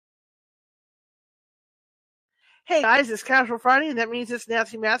Hey guys, it's Casual Friday, and that means it's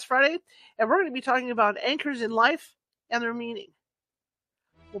Nancy Matz Friday, and we're going to be talking about anchors in life and their meaning.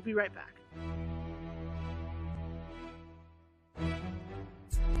 We'll be right back.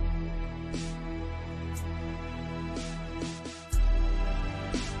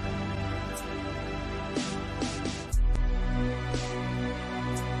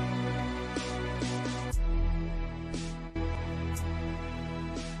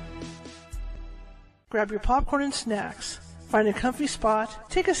 Grab your popcorn and snacks. Find a comfy spot,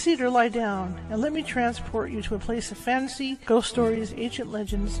 take a seat or lie down, and let me transport you to a place of fantasy, ghost stories, ancient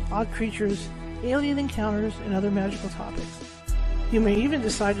legends, odd creatures, alien encounters, and other magical topics. You may even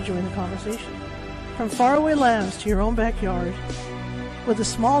decide to join the conversation. From faraway lands to your own backyard, with a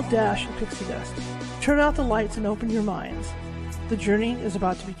small dash of pixie dust, turn out the lights and open your minds. The journey is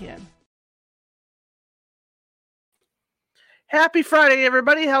about to begin. Happy Friday,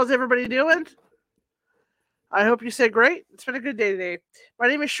 everybody. How's everybody doing? I hope you said great. It's been a good day today. My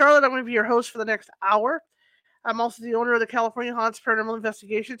name is Charlotte. I'm going to be your host for the next hour. I'm also the owner of the California Haunts Paranormal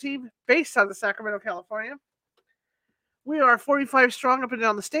Investigation Team, based out of Sacramento, California. We are 45 strong up and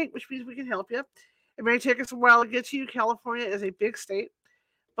down the state, which means we can help you. It may take us a while to get to you. California is a big state,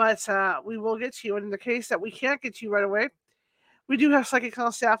 but we will get to you. And in the case that we can't get to you right away, we do have psychics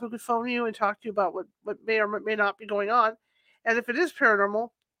on staff who could phone you and talk to you about what may or may not be going on. And if it is paranormal,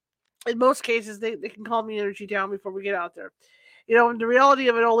 in most cases, they can calm the energy down before we get out there. And the reality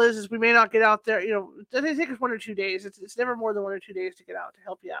of it all is we may not get out there. It may take us 1 or 2 days. It's never more than 1 or 2 days to get out to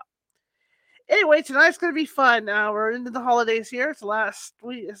help you out. Anyway, tonight's going to be fun. We're into the holidays here. It's the last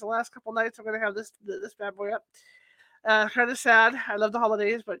week. It's the last couple nights I'm going to have this bad boy up. Kind of sad. I love the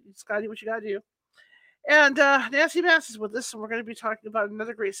holidays, but you just got to do what you got to do. And Nancy Matz is with us, and we're going to be talking about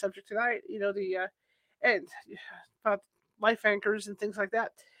another great subject tonight. And about life anchors and things like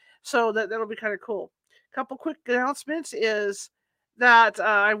that. So that'll be kind of cool. A couple quick announcements is that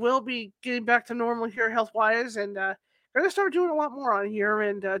I will be getting back to normal here health-wise, and going to start doing a lot more on here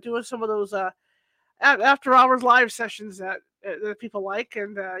and doing some of those after-hours live sessions that people like,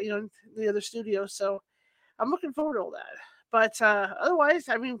 and the other studios. So I'm looking forward to all that. But otherwise,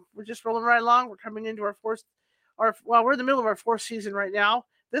 we're just rolling right along. We're coming into we're in the middle of our 4th season right now.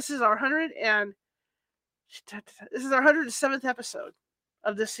 This is our 107th episode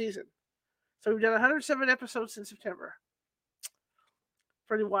of this season. So we've done 107 episodes since September.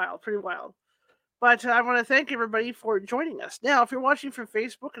 Pretty wild. But I want to thank everybody for joining us. Now, if you're watching from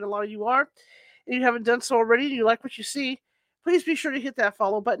Facebook, and a lot of you are, and you haven't done so already, and you like what you see, please be sure to hit that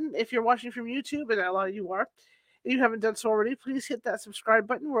follow button. If you're watching from YouTube, and a lot of you are, and you haven't done so already, please hit that subscribe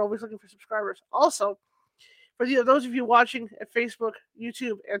button. We're always looking for subscribers. Also, for those of you watching at Facebook,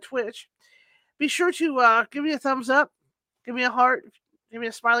 YouTube, and Twitch, be sure to give me a thumbs up, give me a heart, give me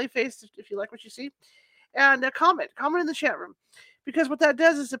a smiley face if you like what you see, and comment in the chat room, because what that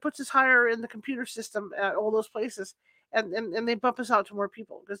does is it puts us higher in the computer system at all those places, and they bump us out to more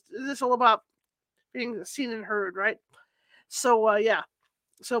people, because this is all about being seen and heard, right? So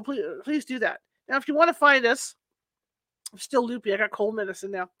so please do that. Now, if you want to find us, I'm still loopy. I got cold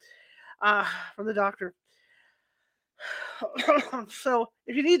medicine now from the doctor. So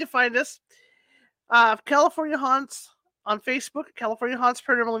if you need to find us, California Haunts on Facebook, California Haunts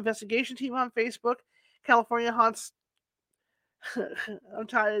Paranormal Investigation Team on Facebook, California Haunts. I'm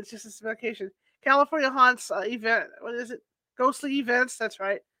tired. It's just this vacation. California Haunts event. What is it? Ghostly Events. That's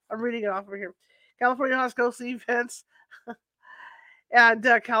right. I'm reading it off over here. California Haunts Ghostly Events. And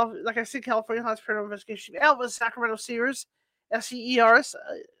like I said, California Haunts Paranormal Investigation Team. With Sacramento Seers, SEERs,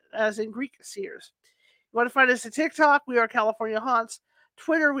 as in Greek Seers. You want to find us at TikTok? We are California Haunts.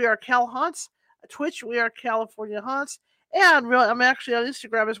 Twitter, we are Cal Haunts. Twitch, we are California Haunts. And I'm actually on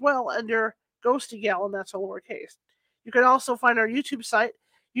Instagram as well under Ghosty Gal, and that's all lowercase. You can also find our YouTube site,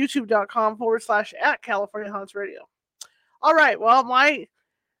 youtube.com/@California Haunts Radio. All right, well, my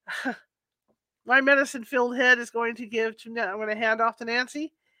medicine-filled head is going to I'm going to hand off to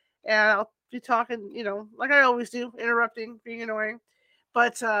Nancy, and I'll be talking, like I always do, interrupting, being annoying.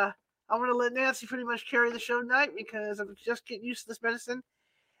 But I'm going to let Nancy pretty much carry the show tonight, because I'm just getting used to this medicine,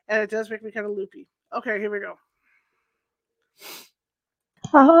 and it does make me kind of loopy. Okay, here we go.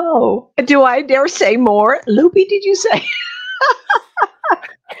 Oh, do I dare say more? Loopy, did you say?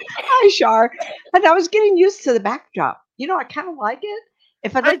 Hi, Char. And I was getting used to the backdrop. I kind of like it.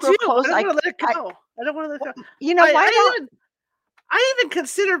 If I look real close, I don't want to let it go. I don't want to let it go. Why not? I even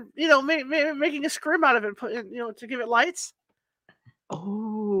consider, making a scrim out of it, to give it lights.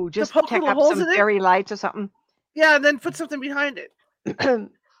 Oh, just take up some fairy lights or something. Yeah, and then put something behind it.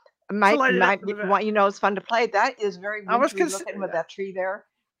 It's fun to play. That is very wintry looking with that tree there.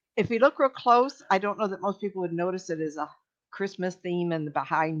 if you look real close, I don't know that most people would notice it as a Christmas theme and the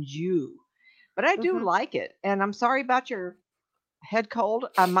behind you, but I do Hmm. like it. And I'm sorry about your head cold.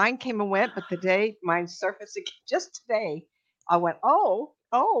 Mine came and went, but the day mine surfaced again, just today, I went, oh,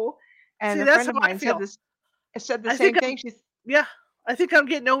 and See, a that's friend how of I mine feel. said the I think same thing. I'm, She's yeah, I think I'm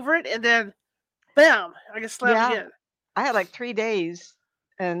getting over it, and then bam, I get slammed yeah, again. I had like 3 days,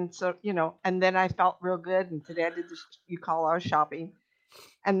 and so and then I felt real good. And today I did this you call our shopping,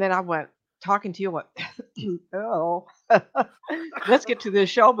 and then I went talking to you. Went, oh, let's get to this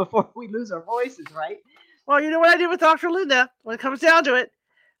show before we lose our voices, right? Well, you know what I did with Dr. Linda when it comes down to it.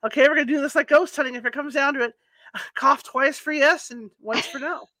 Okay, we're gonna do this like ghost hunting. If it comes down to it, cough twice for yes and once for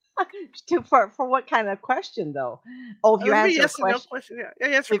no. For what kind of question though? Oh, if you This will be answer a yes and no question, question. Yeah, yeah,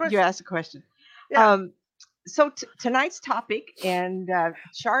 yes for if you question. ask a question. Yeah, Um, so tonight's topic, and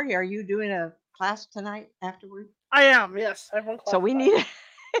Shari, are you doing a class tonight afterward? I am. Yes, I have one So class we tonight.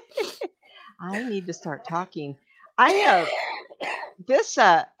 need. I need to start talking. I this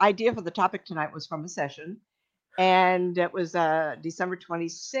idea for the topic tonight was from a session, and it was December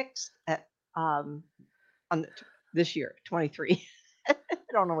 26th at, on this year, 23. I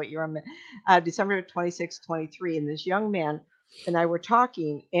don't know what year I'm in. December 26th, 23, and this young man and I were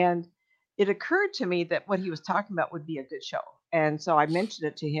talking, and it occurred to me that what he was talking about would be a good show, and so I mentioned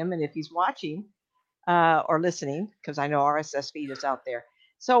it to him, and if he's watching or listening, because I know RSS feed is out there.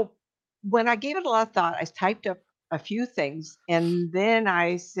 So when I gave it a lot of thought, I typed up a few things, and then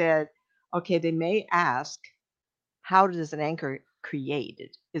I said, okay, they may ask, how does an anchor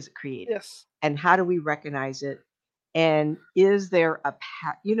created? Is it created? Yes. And how do we recognize it? And is there a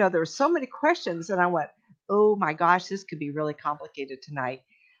there were so many questions, and I went, oh my gosh, this could be really complicated tonight.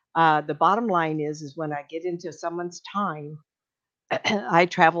 The bottom line is when I get into someone's time, I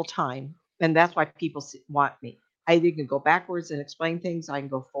travel time, and that's why people want me. I either can go backwards and explain things, I can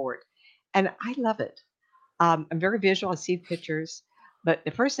go forward, and I love it. I'm very visual. I see pictures, but the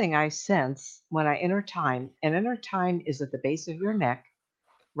first thing I sense when I enter time, and enter time is at the base of your neck,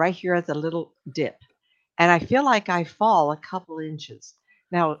 right here at the little dip, and I feel like I fall a couple inches.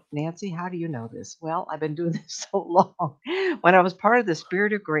 Now, Nancy, how do you know this? Well, I've been doing this so long. When I was part of the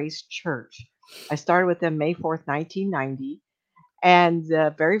Spirit of Grace Church, I started with them May 4th, 1990. And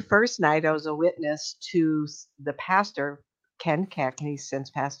the very first night, I was a witness to the pastor, Ken Keck, and he's since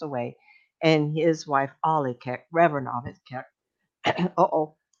passed away, and his wife, Ollie Keck, Reverend Ollie Keck.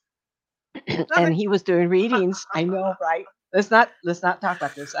 Uh-oh. And Nothing. he was doing readings. I know, right? Let's not talk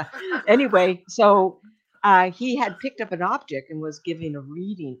about this. Anyway, so he had picked up an object and was giving a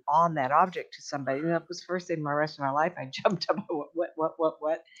reading on that object to somebody. And that was the first thing in my rest of my life. I jumped up.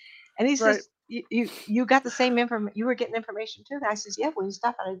 What? And he Right. says, you got the same information. You were getting information too. And I says, yeah. When you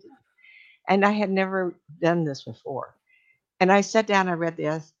stop, I did. And I had never done this before. And I sat down, I read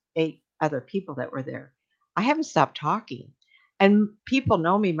the 8 other people that were there. I haven't stopped talking. And people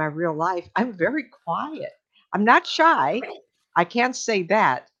know me, my real life. I'm very quiet. I'm not shy. I can't say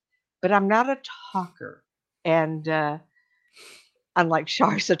that, but I'm not a talker. And unlike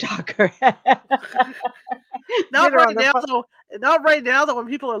Char's a talker. Not Get her on right the now phone. though. Not right now though. When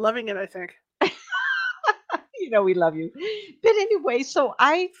people are loving it, I think. We love you. But anyway, so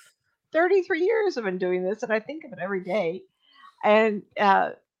 33 years I've been doing this, and I think of it every day. And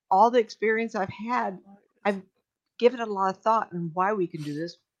all the experience I've had, I've given it a lot of thought and why we can do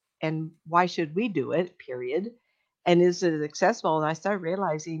this and why should we do it, period. And is it accessible? And I started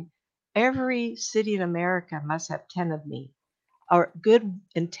realizing every city in America must have 10 of me, or good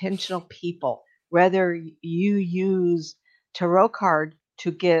intentional people. Whether you use tarot card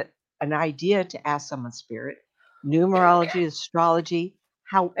to get an idea to ask someone's spirit, numerology, astrology,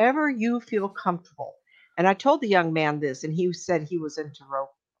 however you feel comfortable. And I told the young man this, and he said he was in tarot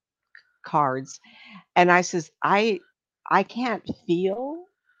cards, and I says, I can't feel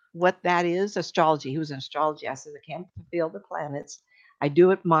what that is. Astrology. He was in astrology. I said, I can't feel the planets. I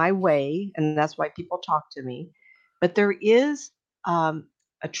do it my way, and that's why people talk to me. But there is a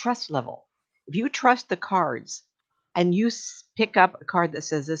trust level. If you trust the cards and you pick up a card that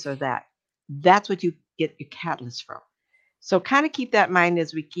says this or that, that's what you get your catalyst from. So kind of keep that in mind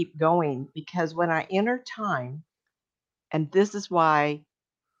as we keep going, because when I enter time, and this is why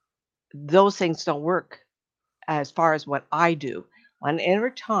those things don't work as far as what I do. On inner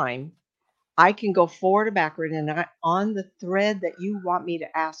time, I can go forward or backward, and on the thread that you want me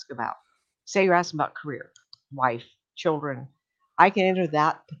to ask about. Say you're asking about career, wife, children. I can enter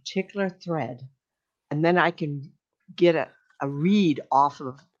that particular thread, and then I can get a read off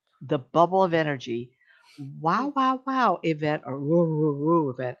of the bubble of energy. Wow, wow, wow event or woo, woo, woo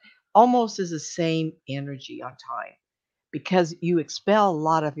event almost is the same energy on time. because you expel a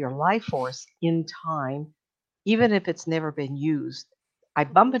lot of your life force in time, even if it's never been used. I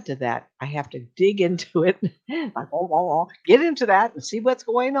bump Mhm. into that. I have to dig into it, like, get into that and see what's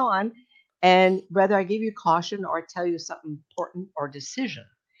going on. And whether I give you caution or tell you something important or decision.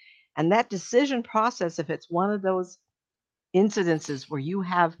 And that decision process, if it's one of those incidences where you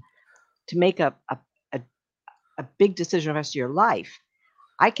have to make a, a big decision the rest of your life,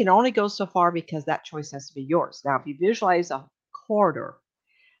 I can only go so far because that choice has to be yours. Now, if you visualize a corridor,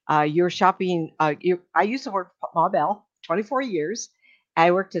 you're shopping. I used to work for Ma Bell 24 years.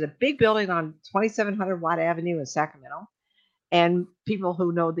 I worked at a big building on 2700 Watt Avenue in Sacramento. And people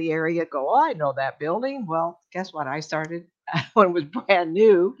who know the area go, "Oh, I know that building." Well, guess what? I started when it was brand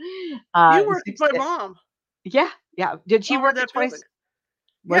new. You In worked with my mom yeah, yeah. Did she over in work at that 20? building.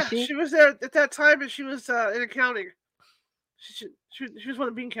 Was Yeah, she? she was there at that time, and she was in accounting. She was one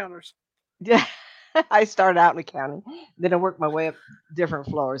of the bean counters. Yeah. I started out in accounting. Then I worked my way up different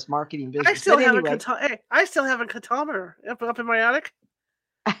floors, marketing, I business. still But have a anyway, Hey, I still have a catometer up in my attic.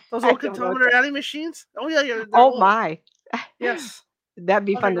 Those I old don't know what catometer that. adding machines. Oh yeah, yeah, they're Oh old. my. Yes. That'd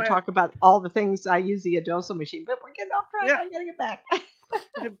be Okay, fun go to ahead. talk about all the things I use the Adoso machine, but we're getting off track. Yeah. I gotta get back.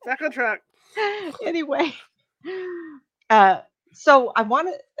 Okay, back on track. Anyway, uh, so I want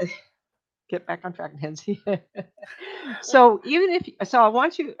to get back on track, Nancy. So even if so, I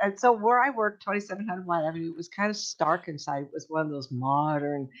want you. And so where I worked, 2700 White Avenue, it was kind of stark inside. It was one of those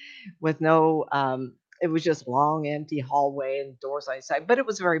modern, with no. It was just long, empty hallway and doors on the side, but it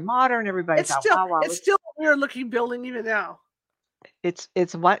was very modern. Everybody thought, wow, wow. It's still a weird looking building even now. It's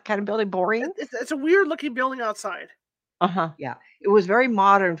what kind of building? Boring? It's a weird looking building outside. Uh-huh. Yeah. It was very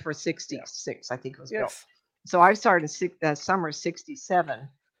modern for Yeah. 66, I think it was built. Yes. So I started in summer 67.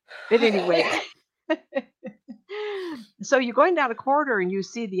 But anyway, so you're going down a corridor and you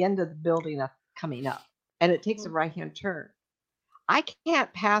see the end of the building coming up, and it takes a Mhm. right-hand turn. I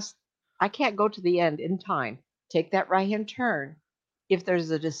can't pass, I can't go to the end in time, take that right-hand turn if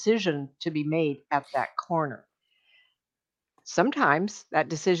there's a decision to be made at that corner. Sometimes that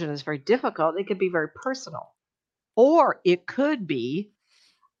decision is very difficult. It could be very personal, or it could be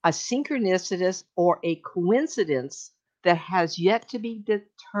a synchronicitous or a coincidence that has yet to be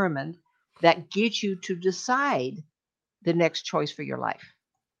determined that gets you to decide the next choice for your life.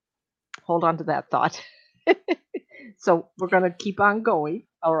 Hold on to that thought. So we're going to keep on going.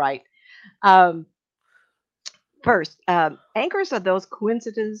 All right. Um, First, anchors are those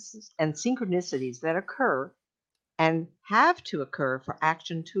coincidences and synchronicities that occur and have to occur for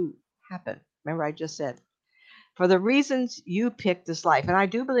action to happen. Remember, I just said for the reasons you picked this life, and I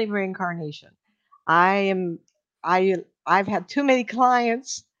do believe in reincarnation. I am I've had too many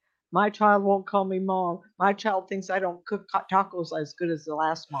clients. My child won't call me mom. My child thinks I don't cook tacos as good as the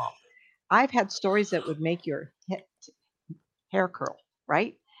last mom. I've had stories that would make your hair curl,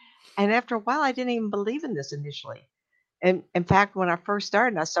 right? And after a while, I didn't even believe in this initially. And in fact, when I first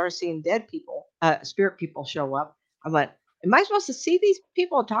started, I started seeing dead people, spirit people show up. I went, "Am I supposed to see these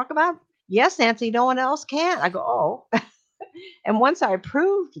people and talk about 'em?" Yes, Nancy, no one else can. I go, "Oh." And once I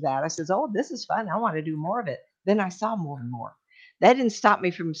proved that, I says, "Oh, this is fun. I want to do more of it." Then I saw more and more. That didn't stop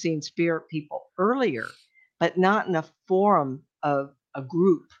me from seeing spirit people earlier, but not in a forum of a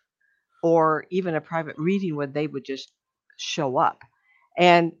group or even a private reading where they would just show up.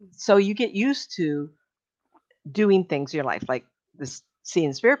 And so you get used to doing things in your life, like this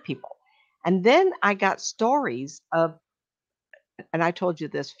seeing spirit people. And then I got stories of, and I told you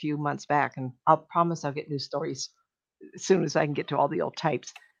this a few months back, and I'll promise I'll get new stories as soon as I can get to all the old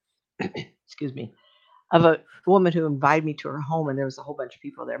types. Excuse me. Of a woman who invited me to her home, and there was a whole bunch of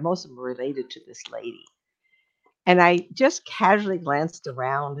people there. Most of them were related to this lady. And I just casually glanced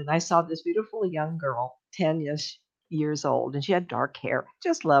around and I saw this beautiful young girl, 10-ish years old, and she had dark hair,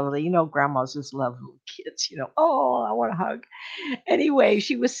 just lovely. Grandmas just love little kids. Oh, I want to hug. Anyway,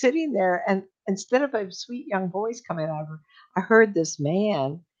 she was sitting there, and instead of a sweet young voice coming out of her, I heard this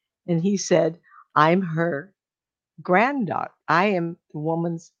man, and he said, "I'm her granddaughter. I am the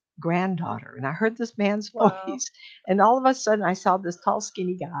woman's granddaughter." And I heard this man's Wow. voice. And all of a sudden, I saw this tall,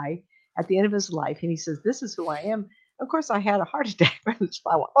 skinny guy at the end of his life. And he says, "This is who I am." Of course, I had a heart attack. I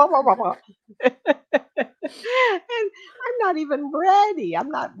went, "Oh, blah, blah, blah." And I'm not even ready. I'm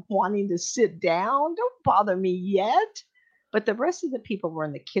not wanting to sit down. Don't bother me yet. But the rest of the people were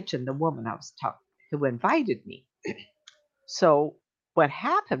in the kitchen, the woman I was talking who invited me. So what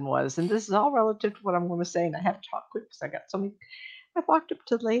happened was, and this is all relative to what I'm going to say, and I have to talk quick because I got so many. I walked up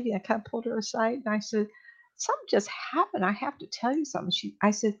to the lady, I kind of pulled her aside, and I said, "Something just happened. I have to tell you something."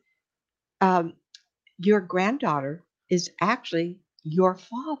 I said, um, "Your granddaughter is actually your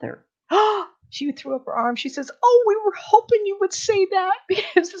father." She threw up her arm. She says, "Oh, we were hoping you would say that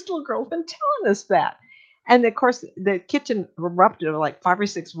because this little girl's been telling us that." And of course, the kitchen erupted of like 5 or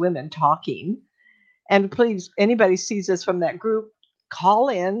 6 women talking. And please, anybody sees this from that group, call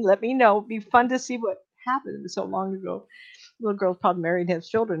in. Let me know. It'd be fun to see what happened. It was so long ago. Little girl's probably married and has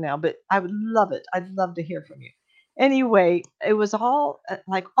children now, but I would love it. I'd love to hear from you. Anyway, it was all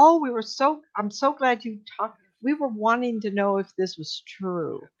like, oh, I'm so glad you talked. We were wanting to know if this was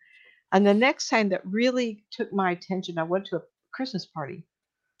true. And the next time that really took my attention, I went to a Christmas party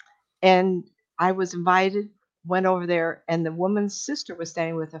and I was invited, went over there, and the woman's sister was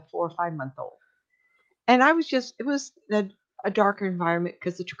standing with a 4 or 5 month old. And I was just, it was a darker environment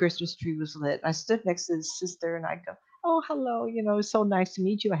because the Christmas tree was lit. I stood next to his sister and I go, "Oh, hello. It's so nice to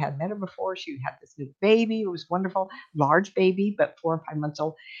meet you. I had met her before. She had this new baby. It was wonderful. Large baby, but 4 or 5 months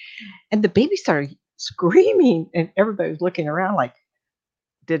old." And the baby started screaming, and everybody was looking around like,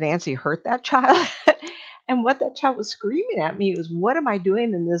 did Nancy hurt that child? And what that child was screaming at me was, "What am I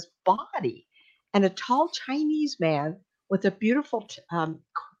doing in this body?" And a tall Chinese man with a beautiful,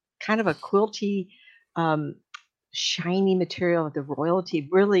 kind of a quilty, um, shiny material of the royalty,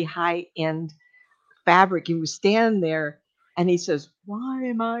 really high end fabric. He was standing there and he says, "Why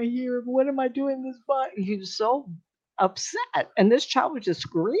am I here? What am I doing in this body?" He was so upset. And this child was just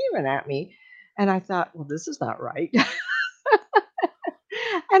screaming at me. And I thought, well, this is not right.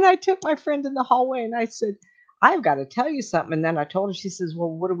 And I took my friend in the hallway and I said, "I've got to tell you something." And then I told her, she says, "Well,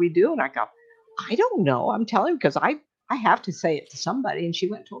 what do we do?" And I go, "I don't know. I'm telling you because I have to say it to somebody." And she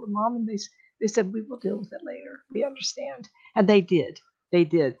went and told her mom and they said, "We will deal with it later. We understand." And they did. They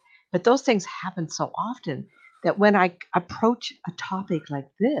did. But those things happen so often that when I approach a topic like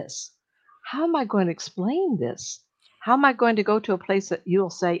this, how am I going to explain this? How am I going to go to a place that you'll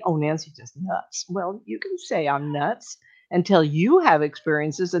say, "Oh, Nancy's just nuts"? Well, you can say I'm nuts until you have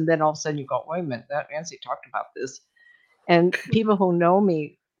experiences, and then all of a sudden you go, "Wait a minute, that Nancy talked about this." And people who know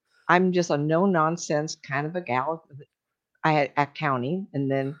me, I'm just a no nonsense kind of a gal. I had accounting, and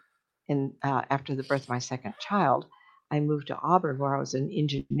then after the birth of my second child, I moved to Auburn, where I was in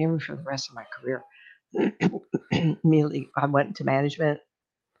engineering for the rest of my career. Immediately, I went into management.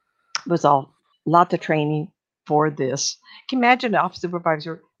 It was all lots of training for this. Can you imagine an office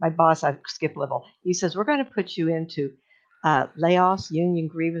supervisor? My boss, I skip level. He says, "We're going to put you into layoffs, union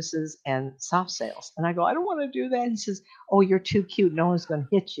grievances, and soft sales." And I go, "I don't want to do that." He says, "Oh, you're too cute. No one's going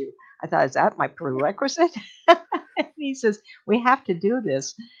to hit you." I thought, is that my prerequisite? And he says, "We have to do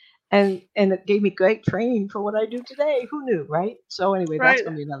this." And it gave me great training for what I do today. Who knew, right? So anyway, that's Right.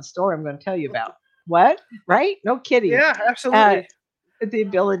 going to be another story I'm going to tell you about. What? Right? No kidding. Yeah, Uh, absolutely. the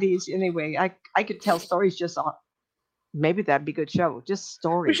abilities, anyway. I could tell stories just on. Maybe that'd be a good show. Just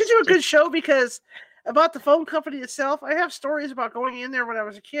We should stories. do a good Just show because about the phone company itself, I have stories about going in there when I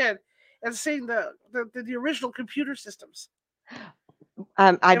was a kid and seeing the original computer systems. I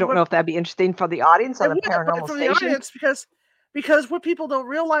And don't what know if that'd be interesting for the audience on it a would, but paranormal from the station. audience because what people don't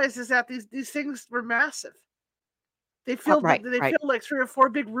realize is that these things were massive. Right, They right. filled like 3 or 4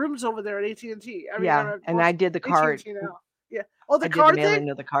 big rooms over there at AT&T. I mean, Yeah, and well, I did the card. AT&T now. Yeah. Oh, the I did the card thing. mailing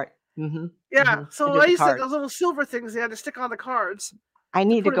of the card. Yeah. I So did I the used to card. those little silver things they had to stick on the cards I to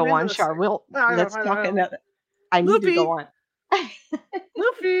need to put them go into on, this Char. thing. I know. Let's I know. talk I know. another. I need to go Loopy, on.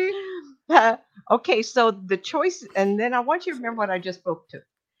 Loopy. Uh, okay, so the choice, and then I want you to remember what I just spoke to,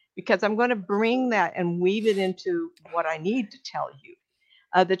 because I'm going to bring that and weave it into what I need to tell you.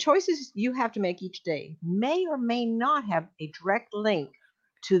 The choices you have to make each day may or may not have a direct link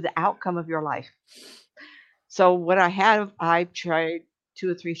to the outcome of your life. So, what I tried 2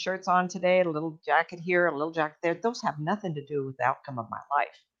 or 3 shirts on today, a little jacket here, a little jacket there. Those have nothing to do with the outcome of my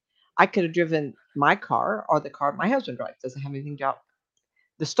life. I could have driven my car or the car my husband drives. Doesn't have anything to do.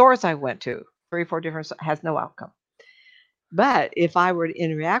 The stores I went to, 3 or 4 different, has no outcome. But if I were to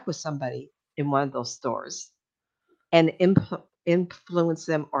interact with somebody in one of those stores and influence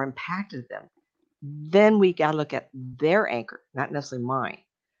them or impacted them, then we got to look at their anchor, not necessarily mine.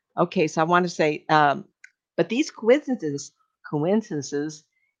 Okay, so I want to say, but these coincidences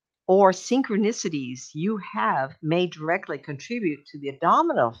or synchronicities you have may directly contribute to the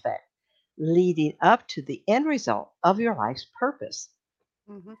domino effect leading up to the end result of your life's purpose.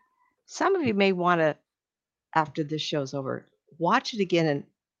 Mm-hmm. Some of you may want to, after this show's over, watch it again and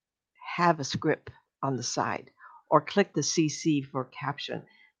have a script on the side or click the CC for caption.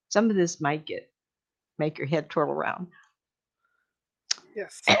 Some of this might make your head twirl around.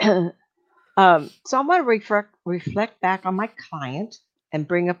 Yes. So I'm going to reflect back on my client and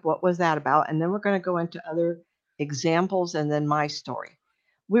bring up what was that about, and then we're going to go into other examples and then my story.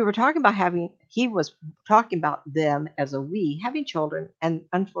 we were talking about he was talking about them as a we having children, and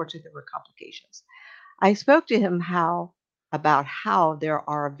unfortunately, there were complications. I spoke to him about how there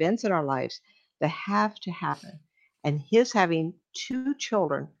are events in our lives that have to happen, and his having two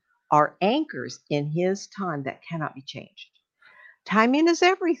children are anchors in his time that cannot be changed. Timing is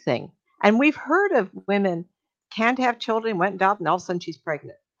everything. And we've heard of women can't have children, went and adopted, and all of a sudden she's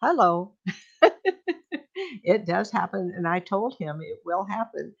pregnant. Hello. It does happen. And I told him it will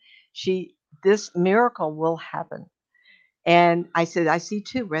happen. This miracle will happen. And I said, I see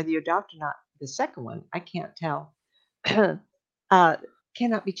too, whether you adopt or not. The second one, I can't tell. uh,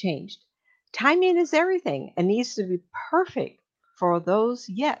 cannot be changed. Timing is everything and needs to be perfect for those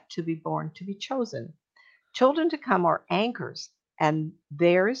yet to be born, to be chosen. Children to come are anchors, and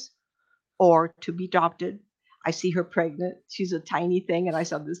theirs or to be adopted. I see her pregnant. She's a tiny thing, and I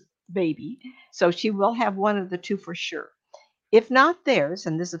saw this baby. So she will have one of the two for sure. If not theirs,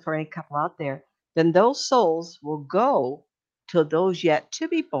 and this is for any couple out there, then those souls will go to those yet to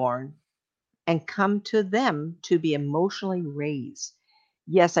be born and come to them to be emotionally raised.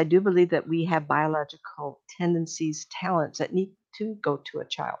 Yes, I do believe that we have biological tendencies, talents that need to go to a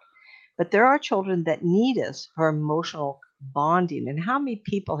child. But there are children that need us for emotional bonding. And how many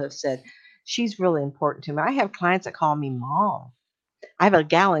people have said, she's really important to me? I have clients that call me mom. I have a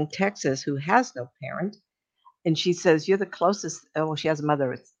gal in Texas who has no parent, and she says, you're the closest. Oh, well, she has a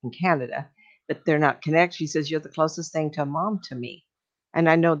mother in Canada, but they're not connected. She says, you're the closest thing to a mom to me. And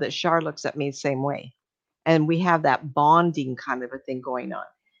I know that Char looks at me the same way. And we have that bonding kind of a thing going on.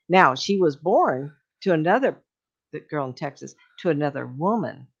 Now, she was born to the girl in Texas, to another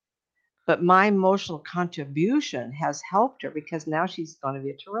woman, but my emotional contribution has helped her because now she's going to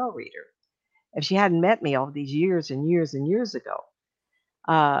be a tarot reader. If she hadn't met me all these years and years and years ago,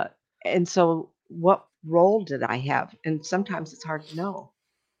 uh, and so what role did I have? And sometimes it's hard to know.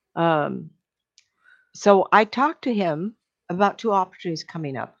 Um, so I talked to him about two opportunities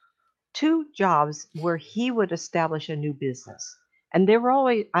coming up, two jobs where he would establish a new business. And they were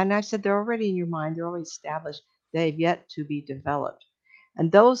always, and I said, they're already in your mind, they're already established, they've yet to be developed.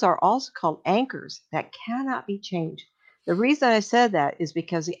 And those are also called anchors that cannot be changed. The reason I said that is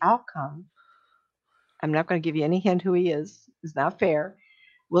because the outcome, I'm not going to give you any hint who he is, it's not fair,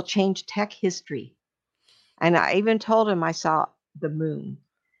 will change tech history. And I even told him I saw the moon.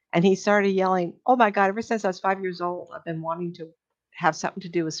 And he started yelling, "Oh my God, ever since I was 5 years old, I've been wanting to have something to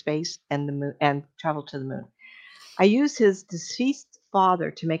do with space and the moon and travel to the moon." I used his deceased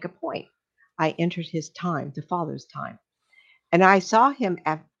father to make a point. I entered his time, the father's time. And I saw him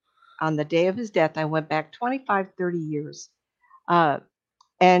on the day of his death. I went back 25, 30 years. Uh,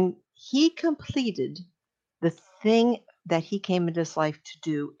 and he completed the thing that he came into this life to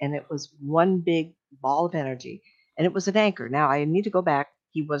do, and it was one big ball of energy, and it was an anchor. Now I need to go back.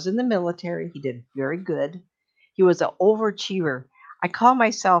 He was in the military. He did very good. He was an overachiever. I call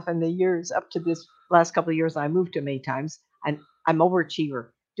myself in the years up to this last couple of years, I moved to many times, and I'm overachiever.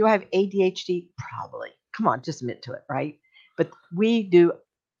 Do I have ADHD? Probably. Come on, just admit to it, right? But we do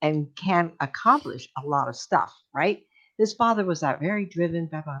and can accomplish a lot of stuff, right? His father was that very driven,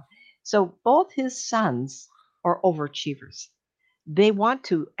 blah, blah. So both his sons are overachievers. They want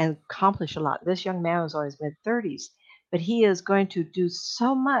to accomplish a lot. This young man was on his mid 30s, but he is going to do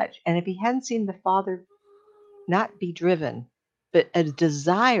so much. And if he hadn't seen the father not be driven, but a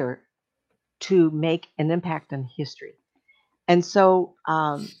desire to make an impact on history. And so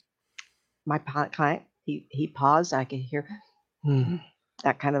my client, he paused. I could hear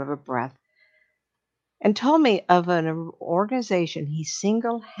that kind of a breath, and told me of an organization he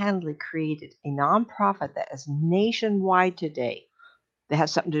single-handedly created, a nonprofit that is nationwide today that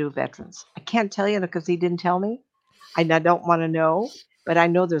has something to do with veterans. I can't tell you because he didn't tell me. I don't want to know, but I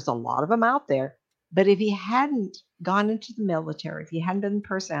know there's a lot of them out there. But if he hadn't gone into the military, if he hadn't been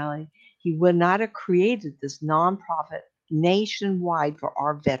personality, he would not have created this nonprofit nationwide for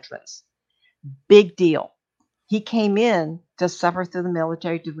our veterans. Big deal. He came in to suffer through the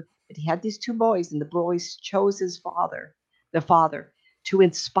military, but he had these two boys, and the boys chose the father, to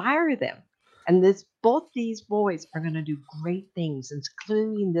inspire them. And both these boys are going to do great things,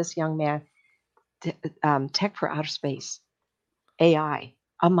 including this young man, tech for outer space, AI.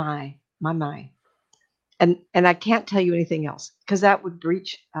 Oh my. And I can't tell you anything else because that would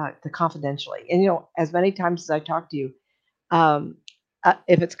breach the confidentiality. And as many times as I talk to you, um,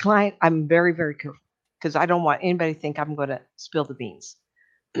 if it's client, I'm very, very careful because I don't want anybody to think I'm going to spill the beans.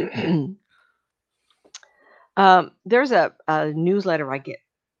 There's a newsletter I get,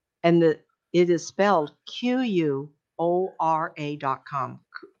 and it is spelled QUORA.com.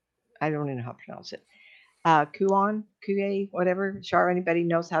 I don't even know how to pronounce it. Kuan, whatever. Sure, anybody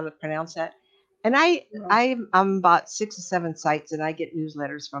knows how to pronounce that. And No. I'm about 6 or 7 sites, and I get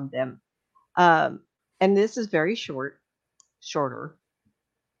newsletters from them. Um, and this is very shorter,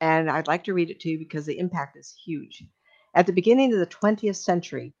 and I'd like to read it to you because the impact is huge. At the beginning of the 20th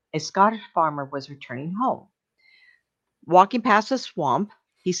century, a Scottish farmer was returning home. Walking past a swamp,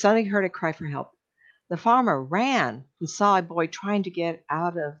 he suddenly heard a cry for help. The farmer ran and saw a boy trying to get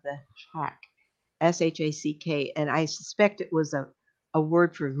out of the shack, shack, and I suspect it was a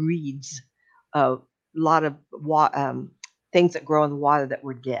word for reeds, a lot of things that grow in the water that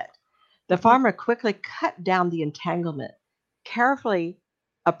were dead. The Mhm. farmer quickly cut down the entanglement, carefully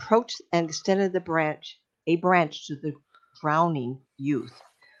approached and extended a branch to the drowning youth.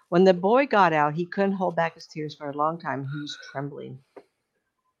 When the boy got out, he couldn't hold back his tears for a long time. He was trembling.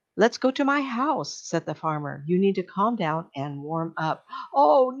 Let's go to my house, said the farmer. You need to calm down and warm up.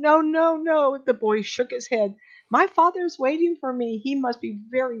 Oh, no, no, no. The boy shook his head. My father's waiting for me. He must be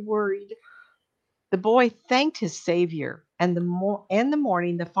very worried. The boy thanked his savior, and in the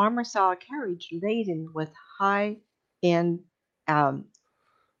morning the farmer saw a carriage laden with high end. Um,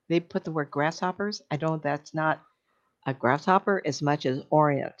 they put the word grasshoppers. I don't. That's not a grasshopper as much as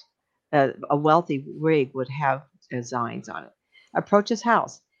Orient. A wealthy rig would have designs on it. Approached his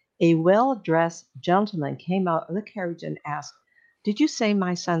house. A well dressed gentleman came out of the carriage and asked, Did you save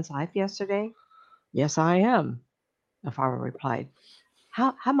my son's life yesterday? Yes, I am, the farmer replied.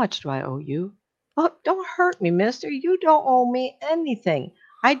 How much do I owe you? Oh, don't hurt me, mister. You don't owe me anything.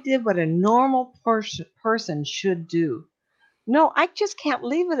 I did what a normal person should do. No, I just can't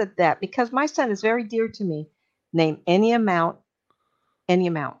leave it at that because my son is very dear to me. Name any amount, any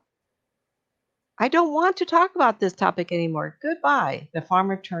amount. I don't want to talk about this topic anymore. Goodbye. The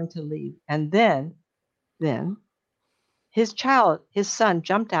farmer turned to leave. And then his son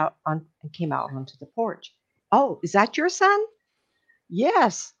jumped out and came out onto the porch. Oh, is that your son?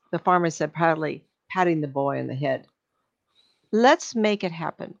 Yes, the farmer said proudly, patting the boy on the head. Let's make it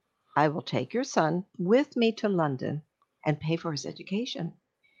happen. I will take your son with me to London and pay for his education.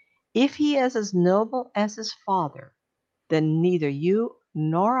 If he is as noble as his father, then neither you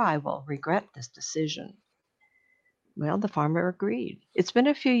nor I will regret this decision. Well, the farmer agreed. It's been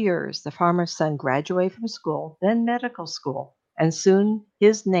a few years. The farmer's son graduated from school, then medical school, and soon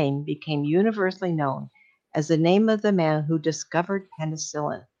his name became universally known as the name of the man who discovered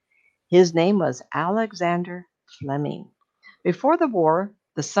penicillin. His name was Alexander Fleming. Before the war,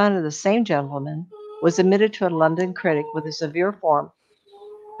 the son of the same gentleman was admitted to a London clinic with a severe form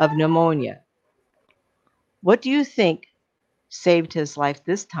of pneumonia. What do you think saved his life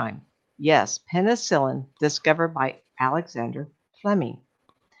this time? Yes, penicillin, discovered by Alexander Fleming.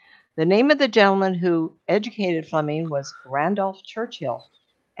 The name of the gentleman who educated Fleming was Randolph Churchill,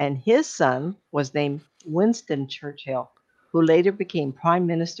 and his son was named Winston Churchill, who later became Prime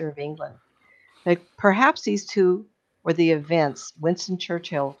Minister of England. Perhaps these two were the events Winston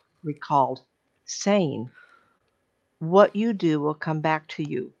Churchill recalled, saying, What you do will come back to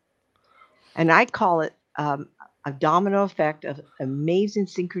you. And I call it a domino effect of amazing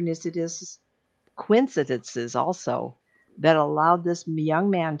synchronicities, coincidences also, that allowed this young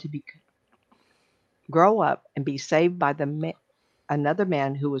man to grow up and be saved by another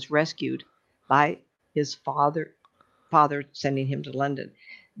man who was rescued by his father sending him to London.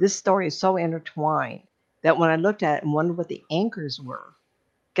 This story is so intertwined that when I looked at it and wondered what the anchors were,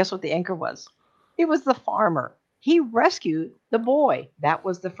 guess what the anchor was? It was the farmer. He rescued the boy. That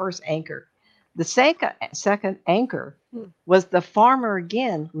was the first anchor. The second anchor Hmm. was the farmer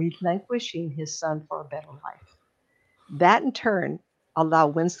again relinquishing his son for a better life. That in turn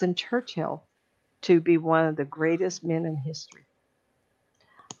allowed Winston Churchill to be one of the greatest men in history.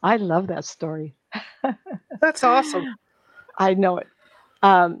 I love that story. That's awesome. I know it.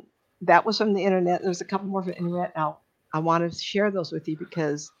 Um, that was from the internet. There's a couple more from the internet. Now, I wanted to share those with you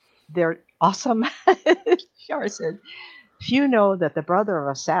because they're awesome. Shar said, few know that the brother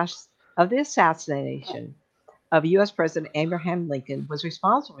of the assassination of U.S. President Abraham Lincoln was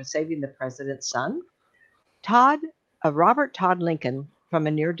responsible for saving the president's son, Todd, Robert Todd Lincoln, from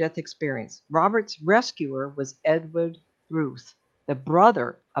a near-death experience. Robert's rescuer was Edward Ruth, the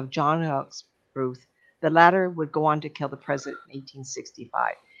brother of John Wilkes Ruth. The latter would go on to kill the president in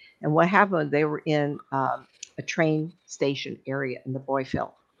 1865. And what happened? They were in a train station area, and the boy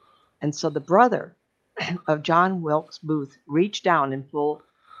fell. And so the brother of John Wilkes Booth reached down and pulled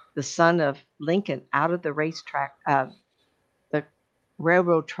the son of Lincoln out of the racetrack, the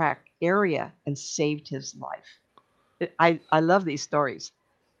railroad track area, and saved his life. I love these stories.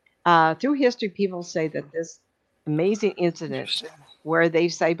 Through history, people say that this amazing incident Interesting. where they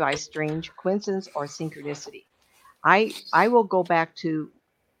say by strange coincidence or synchronicity. I will go back to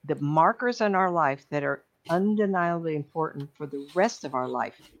the markers in our life that are undeniably important for the rest of our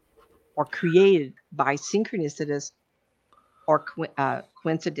life or created by synchronicities or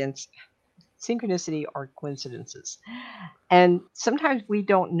coincidence, synchronicity or coincidences. And sometimes we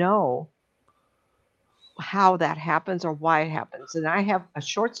don't know how that happens or why it happens. And I have a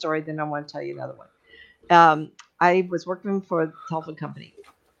short story, then I want to tell you another one. I was working for a telephone company,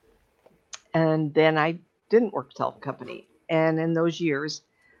 and then I didn't work for a telephone company. And in those years,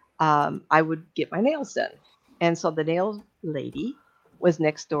 I would get my nails done. And so the nail lady was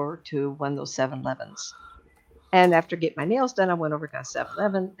next door to one of those 7-Elevens. And after getting my nails done, I went over to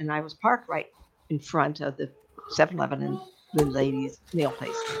 7-Eleven, and I was parked right in front of the 7-Eleven and the lady's nail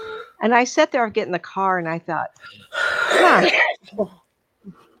place. And I sat there getting the car, and I thought, huh,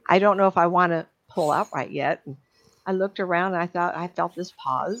 I don't know if I want to pull out right yet. And I looked around, and I felt this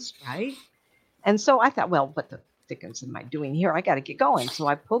pause, right? And so I thought, well, what the dickens am I doing here? I got to get going. So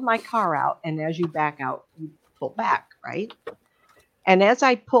I pulled my car out, and as you back out, you pull back, right? And as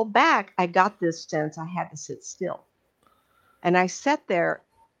I pulled back, I got this sense I had to sit still. And I sat there,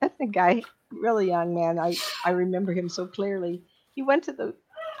 and the guy, really young man, I remember him so clearly. He went to the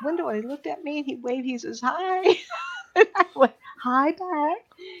window and he looked at me and he waved. He says, hi. And I went, hi back.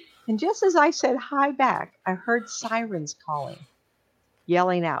 And just as I said hi back, I heard sirens calling,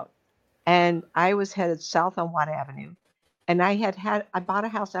 yelling out. And I was headed south on Watt Avenue. And I bought a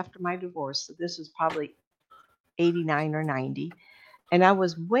house after my divorce. So this was probably 89 or 90. And I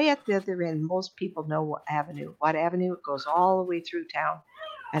was way at the other end. Most people know what avenue. Watt Avenue, it goes all the way through town.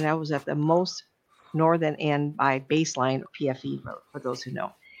 And I was at the most northern end by Baseline or PFE Road, for those who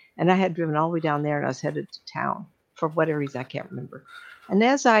know. And I had driven all the way down there and I was headed to town for whatever reason, I can't remember. And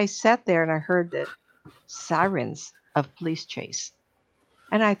as I sat there and I heard the sirens of police chase,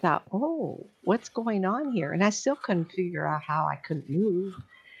 and I thought, oh, what's going on here? And I still couldn't figure out how I couldn't move.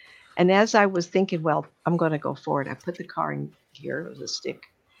 And as I was thinking, well, I'm going to go forward, I put the car in gear. It was a stick.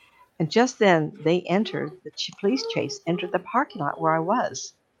 And just then they entered, the police chase entered the parking lot where I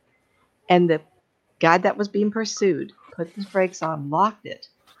was. And the guy that was being pursued put his brakes on, locked it,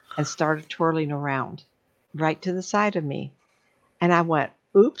 and started twirling around right to the side of me. And I went,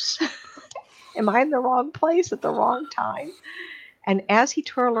 oops, am I in the wrong place at the wrong time? And as he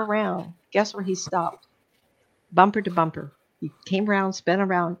twirled around, guess where he stopped? Bumper to bumper. He came around, spun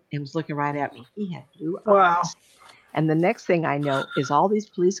around, and was looking right at me. He had blue Wow. eyes. And the next thing I know is all these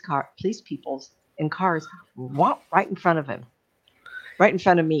police people in cars right in front of him, right in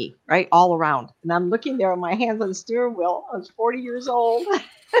front of me, right all around. And I'm looking there with my hands on the steering wheel. I was 40 years old.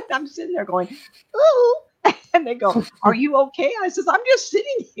 And I'm sitting there going, ooh. And they go, are you okay? I says, I'm just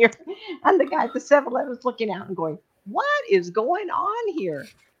sitting here. And the guy at the 7-Eleven is looking out and going, what is going on here?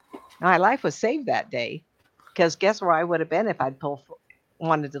 My life was saved that day because guess where I would have been if I'd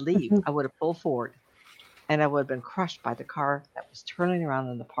wanted to leave? I would have pulled forward and I would have been crushed by the car that was turning around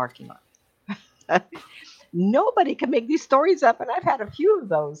in the parking lot. Nobody can make these stories up, and I've had a few of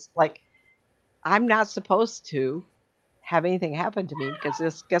those. Like, I'm not supposed to have anything happen to me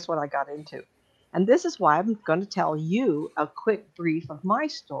because guess what I got into? And this is why I'm going to tell you a quick brief of my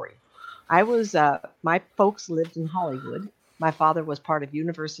story. My folks lived in Hollywood. My father was part of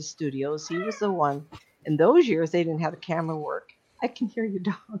Universal Studios. He was the one. In those years, they didn't have the camera work. I can hear your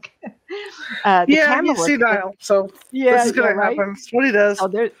dog. The Yeah, camera he's work. senile, so Yeah, this is going to right. happen. That's what he does.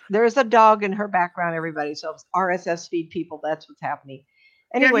 So there's a dog in her background, everybody. So RSS feed people, that's what's happening.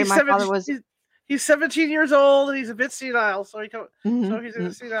 Anyway, my father was. He's 17 years old and he's a bit senile, so he's in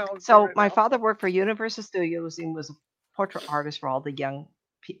a senile. So right my now. father worked for Universal Studios and was a portrait artist for all the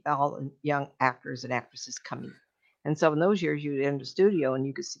young actors and actresses coming. And so in those years, you'd enter the studio and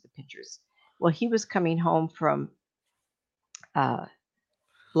you could see the pictures. Well, he was coming home from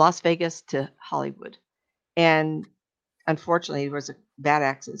Las Vegas to Hollywood, and unfortunately, there was a bad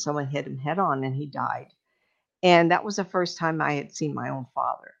accident. Someone hit him head on, and he died. And that was the first time I had seen my own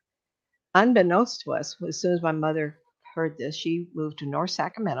father. Unbeknownst to us, as soon as my mother heard this, she moved to North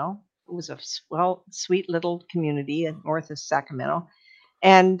Sacramento. It was a sweet little community north of Sacramento,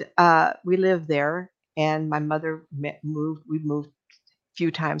 and we lived there. And my mother moved. We moved a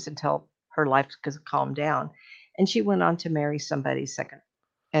few times until her life could calm down, and she went on to marry somebody second.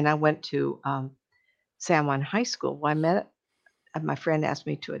 And I went to San Juan High School. Well, I met my friend asked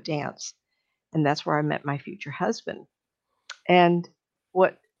me to a dance, and that's where I met my future husband. And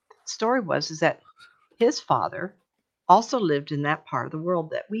what the story was is that his father also lived in that part of the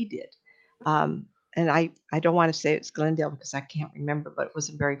world that we did. And I don't want to say it's Glendale because I can't remember, but it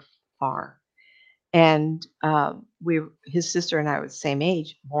wasn't very far. And his sister and I were the same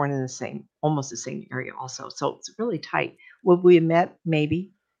age, born in the same, almost the same area also. So it's really tight. Would we have met?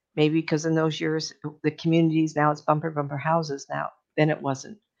 Maybe because in those years, the communities now it's bumper houses now. Then it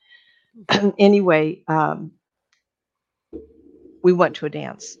wasn't. Anyway, we went to a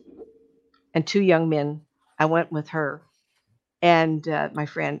dance, and two young men. I went with her and my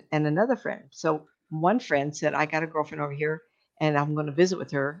friend and another friend. So one friend said, "I got a girlfriend over here, and I'm going to visit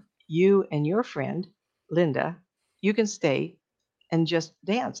with her. You and your friend, Linda, you can stay and just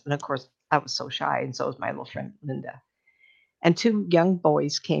dance." And of course, I was so shy, and so was my little friend Linda. And two young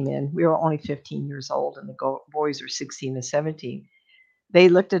boys came in. We were only 15 years old, and the boys were 16 and 17. They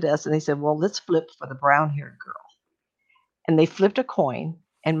looked at us and they said, "Well, let's flip for the brown haired girl." And they flipped a coin,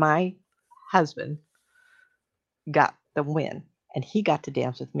 and my husband got the win, and he got to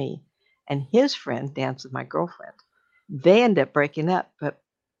dance with me. And his friend danced with my girlfriend. They ended up breaking up, but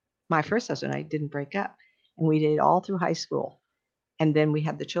my first husband and I didn't break up. And we did all through high school. And then we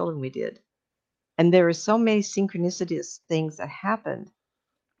had the children we did. And there were so many synchronicities things that happened.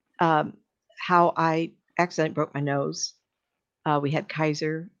 Um, how I accidentally broke my nose. We had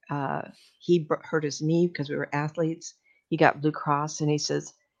Kaiser. He hurt his knee because we were athletes. He got Blue Cross, and he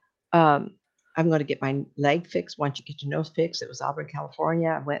says, um, "I'm going to get my leg fixed. Once you get your nose fixed," it was Auburn, California.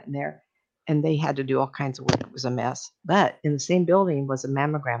 I went in there, and they had to do all kinds of work. It was a mess. But in the same building was a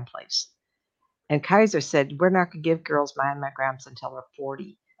mammogram place. And Kaiser said, "We're not going to give girls mammograms until they're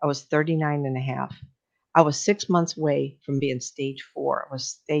 40. I was 39 and a half. I was 6 months away from being stage 4. It was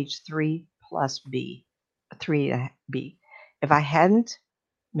stage 3 plus B, 3B. If I hadn't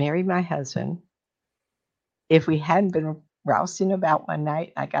married my husband, if we hadn't been rousing about one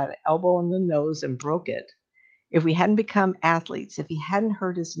night, I got an elbow in the nose and broke it. If we hadn't become athletes, if he hadn't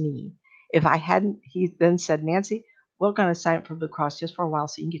hurt his knee, if I hadn't, he then said, "Nancy, we're going to sign up for Blue Cross just for a while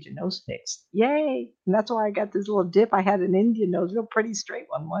so you can get your nose fixed." Yay. And that's why I got this little dip. I had an Indian nose, real pretty straight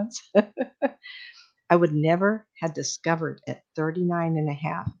one once. I would never have discovered at 39 and a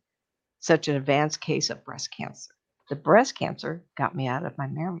half such an advanced case of breast cancer. The breast cancer got me out of my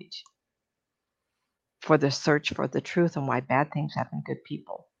marriage for the search for the truth and why bad things happen to good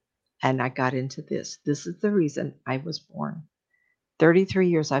people. And I got into this. This is the reason I was born. 33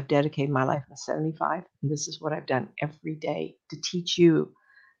 years I've dedicated my life. I'm 75, and this is what I've done every day to teach you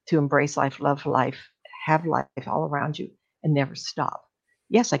to embrace life, love life, have life all around you, and never stop.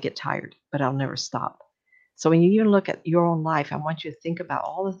 Yes, I get tired, but I'll never stop. So when you even look at your own life, I want you to think about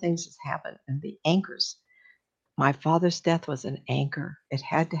all the things that's happened and the anchors. My father's death was an anchor. It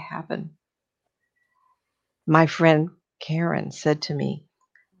had to happen. My friend Karen said to me,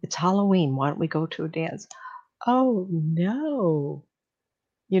 "It's Halloween. Why don't we go to a dance?" Oh, no.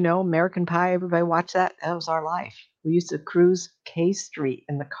 American Pie, everybody watched that. That was our life. We used to cruise K Street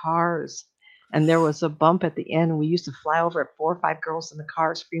in the cars, and there was a bump at the end. We used to fly over at 4 or 5 girls in the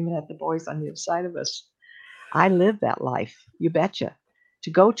car screaming at the boys on the other side of us. I lived that life, you betcha. To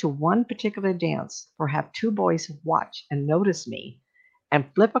go to one particular dance or have two boys watch and notice me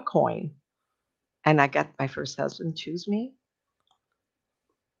and flip a coin, and I got my first husband choose me.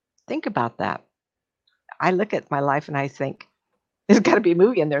 Think about that. I look at my life and I think, there's got to be a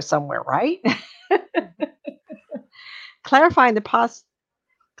movie in there somewhere, right? clarifying the pos-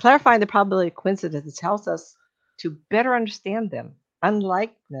 Clarifying the probability of coincidences helps us to better understand them.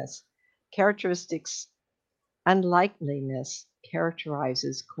 Unlikeness characteristics Unlikeliness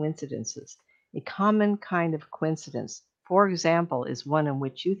characterizes coincidences. A common kind of coincidence, for example, is one in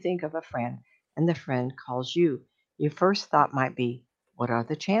which you think of a friend and the friend calls you. Your first thought might be, "What are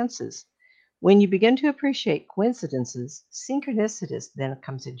the chances?" When you begin to appreciate coincidences, synchronicities then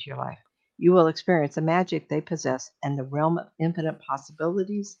comes into your life. You will experience the magic they possess and the realm of infinite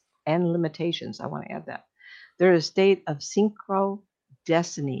possibilities and limitations. I want to add that. There is a state of synchro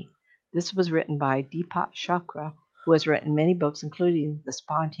destiny. This was written by Deepak Chopra, who has written many books, including The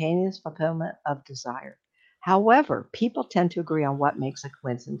Spontaneous Fulfillment of Desire. However, people tend to agree on what makes a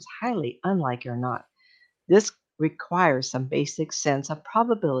coincidence highly unlikely or not. This requires some basic sense of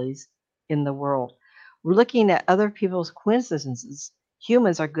probabilities in the world. We're looking at other people's coincidences.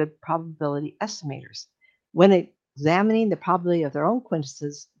 Humans are good probability estimators. When examining the probability of their own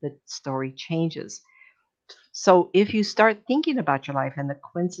coincidences, the story changes. So if you start thinking about your life and the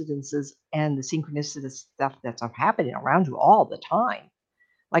coincidences and the synchronicity stuff that's happening around you all the time,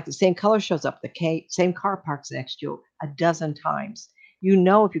 like the same color shows up, the same car parks next to you a dozen times.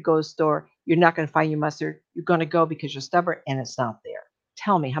 If you go to the store, you're not going to find your mustard. You're going to go because you're stubborn and it's not there.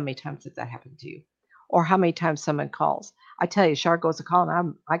 Tell me, how many times did that happen to you? Or how many times someone calls? I tell you, Char goes to call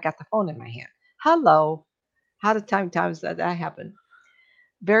and I got the phone in my hand. Hello. How many times did that happen?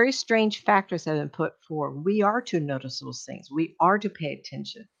 Very strange factors have been put forward. We are to notice those things. We are to pay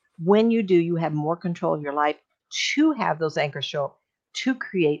attention. When you do, you have more control of your life to have those anchors show up, to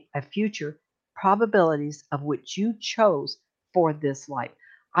create a future probabilities of which you chose for this life.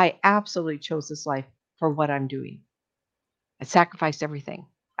 I absolutely chose this life for what I'm doing. I sacrificed everything.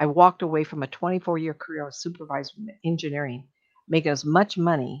 I walked away from a 24-year career as supervisor in engineering, making as much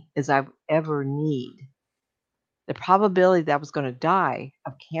money as I would ever need. The probability that I was going to die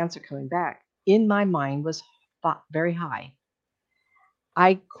of cancer coming back in my mind was very high.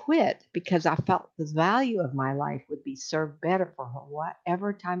 I quit because I felt the value of my life would be served better for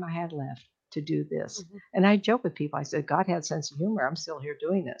whatever time I had left to do this. Mhm. And I joke with people. I said, God had a sense of humor. I'm still here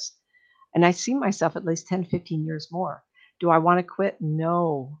doing this. And I see myself at least 10, 15 years more. Do I want to quit?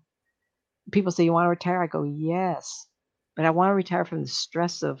 No. People say, you want to retire? I go, yes. But I want to retire from the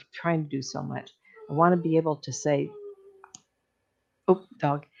stress of trying to do so much. I want to be able to say, oh,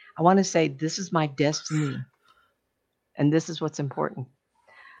 dog, I want to say, this is my destiny. And this is what's important.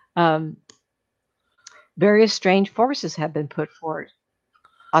 Um, Various strange forces have been put forward.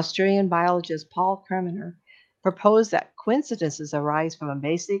 Australian biologist Paul Kremer proposed that coincidences arise from a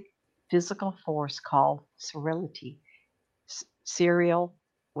basic physical force called seriality, serial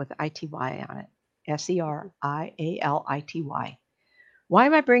with ity on it, seriality. Why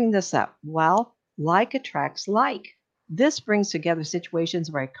am I bringing this up? Well, like attracts like. This brings together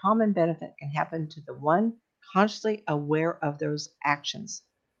situations where a common benefit can happen to the one consciously aware of those actions.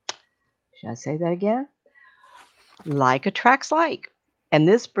 Should I say that again? Like attracts like. And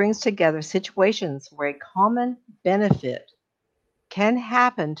this brings together situations where a common benefit can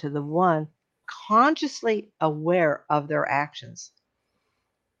happen to the one consciously aware of their actions.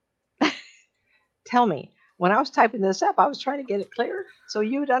 Tell me, when I was typing this up, I was trying to get it clear so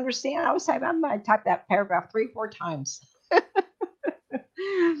you would understand. I might type that paragraph 3, 4 times.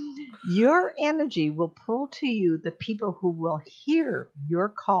 Your energy will pull to you the people who will hear your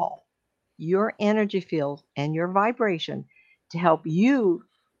call, your energy field, and your vibration to help you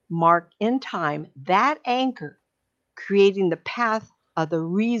mark in time that anchor, creating the path of the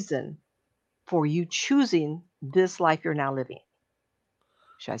reason for you choosing this life you're now living.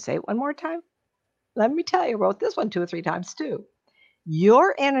 Should I say it one more time? Let me tell you, I wrote this one 2 or 3 times too.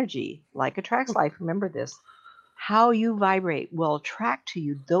 Your energy, like attracts life, remember this, how you vibrate will attract to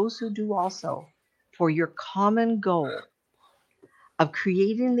you those who do also for your common goal of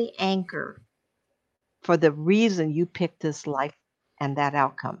creating the anchor for the reason you picked this life and that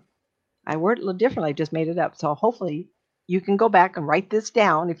outcome. I word it a little differently, I just made it up. So hopefully you can go back and write this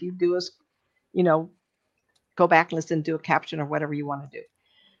down if you do a, you know, go back and listen to a caption or whatever you want to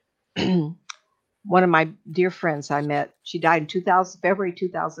do. One of my dear friends I met, she died in February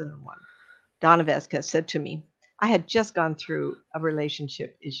 2001. Donna Vesca said to me, I had just gone through a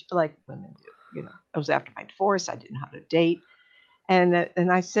relationship issue, like women do. You know, it was after my divorce. I didn't know how to date,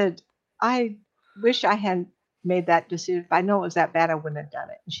 and I said, I wish I hadn't made that decision. If I know it was that bad, I wouldn't have done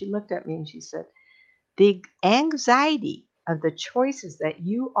it. And she looked at me and she said, the anxiety of the choices that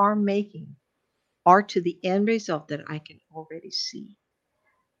you are making are to the end result that I can already see.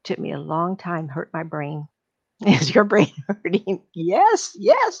 Took me a long time, hurt my brain. Is your brain hurting? Yes,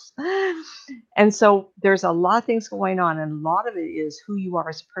 yes. And so there's a lot of things going on, and a lot of it is who you are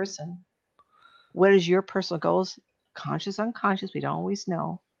as a person. What is your personal goals? Conscious, unconscious, we don't always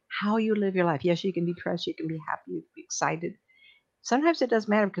know. How you live your life. Yes, you can be depressed, you can be happy, you can be excited. Sometimes it does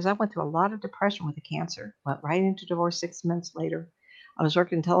matter because I went through a lot of depression with the cancer. Went right into divorce 6 months later. I was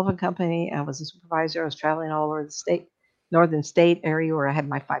working in a telephone company. I was a supervisor. I was traveling all over the state, northern state area where I had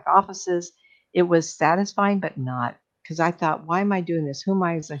my 5 offices. It was satisfying, but not because I thought, why am I doing this? Who am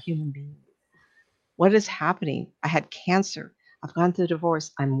I as a human being? What is happening? I had cancer. I've gone through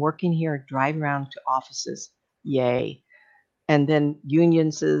divorce. I'm working here, driving around to offices. Yay. And then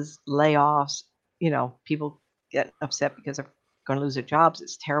unions, layoffs, people get upset because they're going to lose their jobs.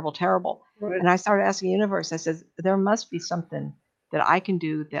 It's terrible, terrible. Right. And I started asking the universe, I said, there must be something that I can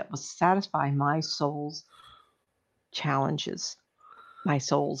do that will satisfy my soul's challenges, my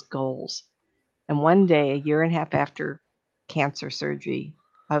soul's goals. And one day, a year and a half after cancer surgery,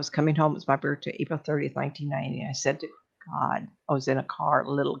 I was coming home. It was my birthday, April 30th, 1990. I said to God, I was in a car,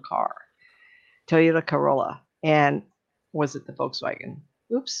 little car, Toyota Corolla. And was it the Volkswagen?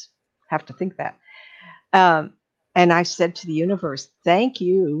 Oops, have to think that. And I said to the universe, thank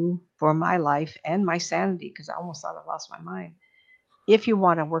you for my life and my sanity, because I almost thought I lost my mind. If you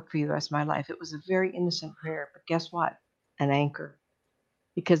want to work for you the rest of my life, it was a very innocent prayer. But guess what? An anchor.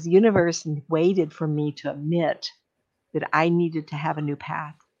 Because the universe waited for me to admit that I needed to have a new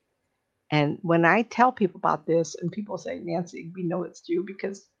path. And when I tell people about this, and people say, Nancy, we know it's you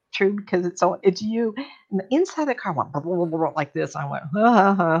because true because it's you. And the inside of the car went blah, blah, blah, blah, like this. I went,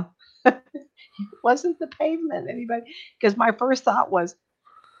 it wasn't the pavement, anybody. Because my first thought was,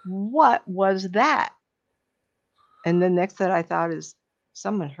 what was that? And the next that I thought is,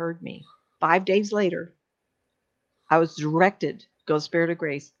 someone heard me. 5 days later, I was directed to go Spirit of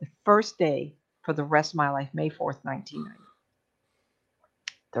Grace the first day for the rest of my life, May 4th, 1990,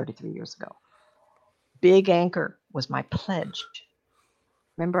 33 years ago. Big anchor was my pledge.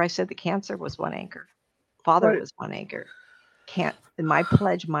 Remember I said the cancer was one anchor. Father Right. was one anchor. My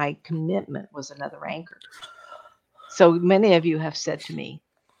pledge, my commitment was another anchor. So many of you have said to me,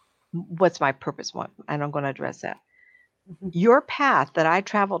 what's my purpose? And I'm going to address that. Your path that I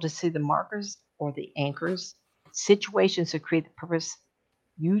travel to see the markers or the anchors, situations to create the purpose,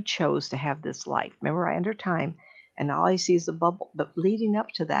 you chose to have this life. Remember, I enter time and all I see is a bubble, but leading up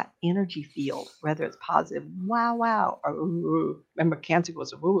to that energy field, whether it's positive, wow, wow, or ooh. Remember, cancer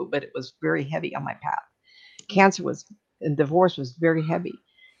was a woo, but it was very heavy on my path. Cancer was, and divorce was very heavy.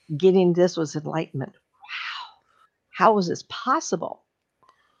 Getting this was enlightenment. Wow, how was this possible?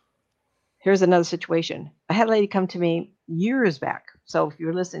 Here's another situation. I had a lady come to me years back. So if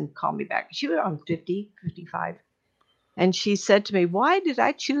you're listening, call me back. She was on 50, 55. And she said to me, why did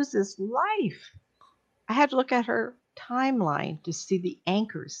I choose this life? I had to look at her timeline to see the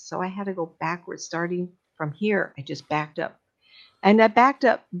anchors. So I had to go backwards, starting from here. I just backed up. And I backed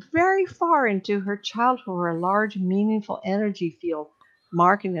up very far into her childhood, where a large, meaningful energy field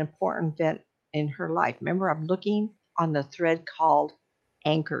marking an important event in her life. Remember, I'm looking on the thread called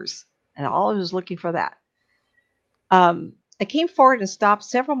anchors. And all I was looking for that. I came forward and stopped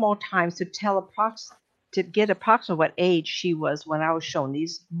several more times to get approximately what age she was when I was shown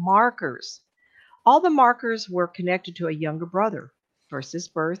these markers. All the markers were connected to a younger brother. First his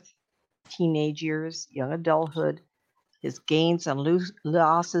birth, teenage years, young adulthood, his gains and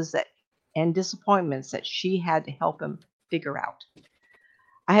losses and disappointments that she had to help him figure out.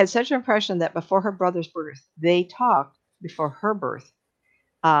 I had such an impression that before her brother's birth, they talked before her birth.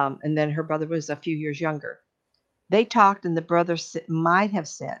 And then her brother was a few years younger. They talked, and the brother might have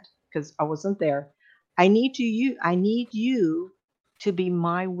said, because I wasn't there, I need you to be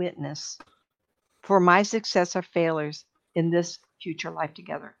my witness for my success or failures in this future life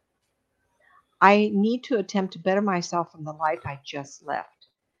together. I need to attempt to better myself from the life I just left.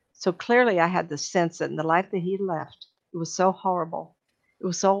 So clearly I had the sense that in the life that he left, it was so horrible. It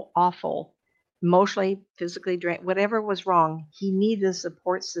was so awful, emotionally, physically drained, whatever was wrong, he needed a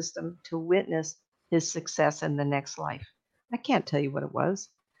support system to witness his success in the next life. I can't tell you what it was.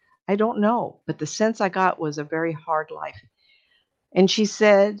 I don't know, but the sense I got was a very hard life. And she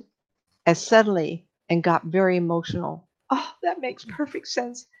said, as suddenly, and got very emotional, oh, that makes perfect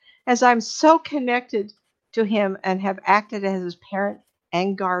sense, as I'm so connected to him and have acted as his parent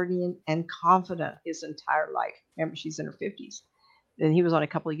and guardian and confidant his entire life. Remember, she's in her 50s. And he was only a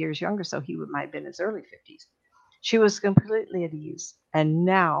couple of years younger, so he might have been in his early 50s. She was completely at ease. And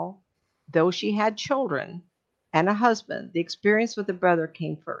now, though she had children and a husband, the experience with the brother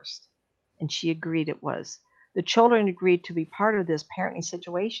came first. And she agreed it was. The children agreed to be part of this parenting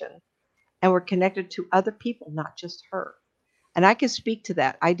situation and were connected to other people, not just her. And I can speak to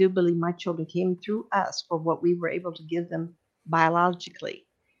that. I do believe my children came through us for what we were able to give them biologically.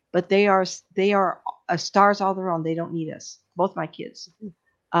 But they are stars all their own. They don't need us. Both my kids.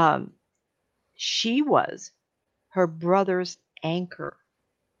 She was her brother's anchor.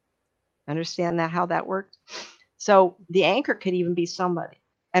 Understand that how that worked? So the anchor could even be somebody.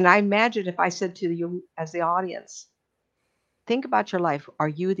 And I imagine if I said to you as the audience, think about your life. Are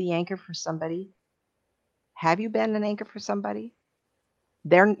you the anchor for somebody? Have you been an anchor for somebody?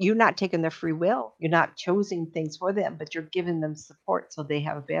 You're not taking their free will. You're not choosing things for them, but you're giving them support so they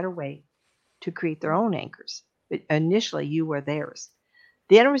have a better way to create their own anchors. But initially, you were theirs.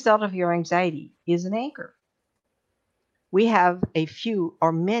 The end result of your anxiety is an anchor. We have a few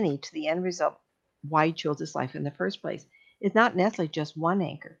or many to the end result why you chose this life in the first place. It's not necessarily just one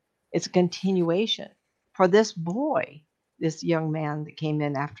anchor. It's a continuation. For this boy, this young man that came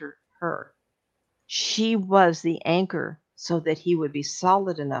in after her, she was the anchor so that he would be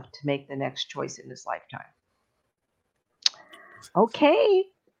solid enough to make the next choice in his lifetime. Okay.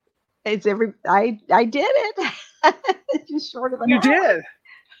 I did it. Just short of an You hour. did.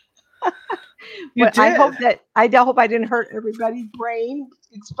 You But did. I hope I didn't hurt everybody's brain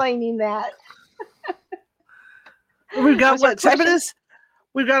explaining that. We've got Was there what, 10 questions? minutes?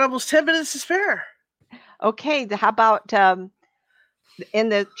 We've got almost 10 minutes to spare. Okay. How about in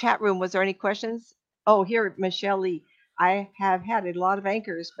the chat room? Was there any questions? Oh, here, Michelle Lee. I have had a lot of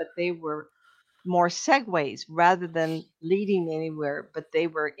anchors, but they were more segues rather than leading anywhere, but they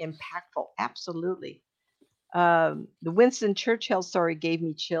were impactful. Absolutely. The Winston Churchill story gave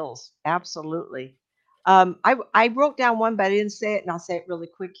me chills. Absolutely. I wrote down one, but I didn't say it, and I'll say it really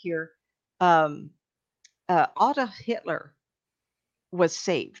quick here. Um, Adolf Hitler was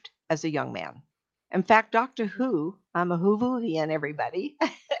saved as a young man. In fact, Doctor Who, I'm a Whovian, everybody.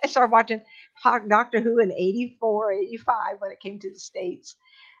 I started watching Doctor Who in 84, 85 when it came to the States.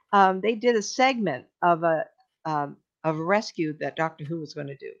 They did a segment of a rescue that Doctor Who was going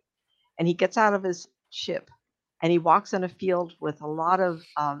to do. And he gets out of his ship and he walks in a field with a lot of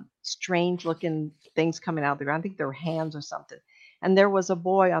strange looking things coming out of the ground. I think they were hands or something. And there was a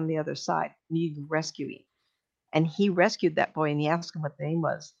boy on the other side needing rescuing. And he rescued that boy and he asked him what the name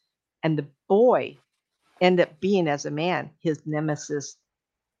was. And the boy ended up being, as a man, his nemesis,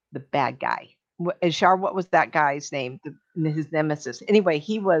 the bad guy. And Shar, what was that guy's name? His nemesis. Anyway,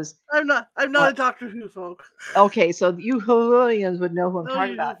 he was. I'm not a Doctor Who folk. Okay, so you Williams would know who I'm No, talking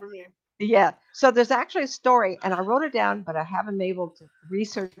you about. do for me. Yeah. So there's actually a story, and I wrote it down, but I haven't been able to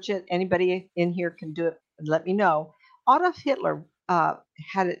research it. Anybody in here can do it and let me know. Adolf Hitler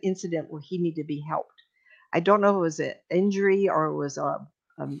had an incident where he needed to be helped. I don't know if it was an injury or it was a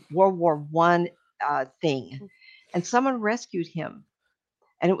World War One thing, and someone rescued him,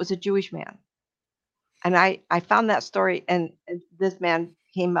 and it was a Jewish man. And I found that story, and this man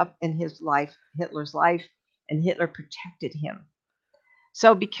came up in his life, Hitler's life, and Hitler protected him.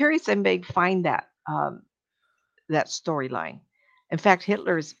 So be curious and maybe find that storyline. In fact,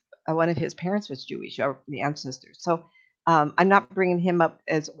 Hitler's one of his parents was Jewish, or the ancestors. So I'm not bringing him up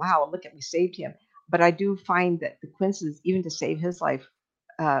as wow, look at we saved him, but I do find that the coincidence, even to save his life,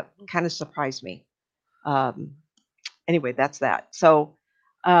 kind of surprised me. Anyway, that's that. So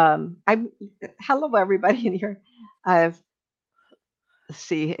I'm hello everybody in here. I've let's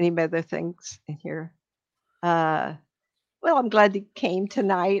see any other things in here. Well, I'm glad you came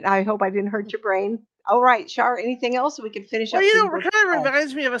tonight. I hope I didn't hurt your brain. All right, Shar, anything else so we can finish Well, up? you know, it kind of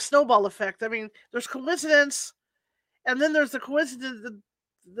reminds me of a snowball effect. I mean, there's coincidence, and then there's the coincidence,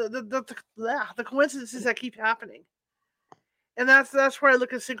 the coincidences that keep happening, and that's where I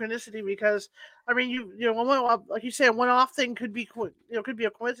look at synchronicity because I mean, you know, like you say, a one-off thing could be could be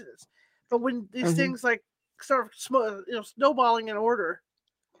a coincidence, but when these things like sort of snowballing in order,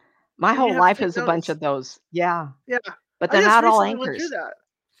 my whole life is a bunch notice. of those. Yeah, Yeah, but they're not all went through anchors. that.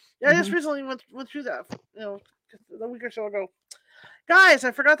 Yeah, I just recently went through that. You know, a week or so ago. Guys, I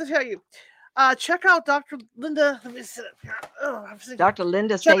forgot to tell you. Check out Dr. Linda. Let me sit up here. Oh, Dr.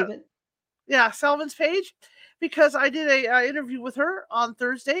 Linda Saban. Yeah, Salvin's page, because I did a interview with her on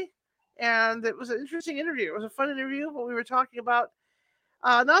Thursday, and it was an interesting interview. It was a fun interview, but we were talking about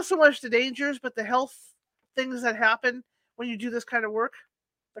not so much the dangers, but the health things that happen when you do this kind of work,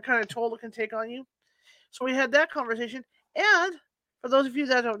 the kind of toll it can take on you. So we had that conversation, and for those of you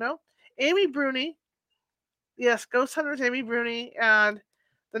that don't know, Amy Bruni, yes, Ghost Hunters Amy Bruni, and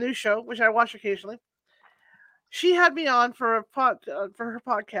the new show, which I watch occasionally. She had me on for for her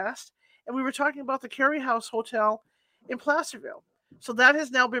podcast, and we were talking about the Carey House Hotel in Placerville. So that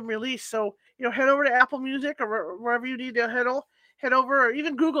has now been released. So head over to Apple Music or wherever you need to head over, or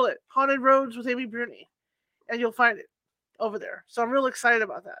even Google it, Haunted Roads with Amy Bruni, and you'll find it over there. So I'm real excited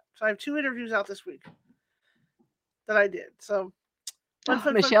about that. So I have 2 interviews out this week that I did. So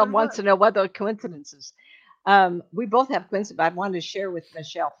Michelle wants to know what those coincidences. We both have coincidences, but I wanted to share with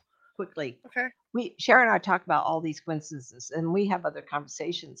Michelle quickly. Okay. Sharon and I talk about all these coincidences, and we have other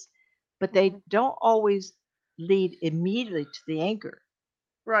conversations, but they don't always lead immediately to the anchor,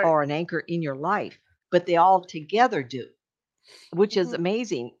 right, or an anchor in your life, but they all together do, which is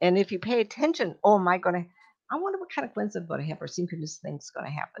amazing. And if you pay attention, oh, am I going to? I wonder what kind of coincidence going to happen, or synchronous things going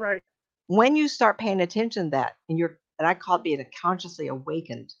to happen. Right. When you start paying attention to that, and I call it being consciously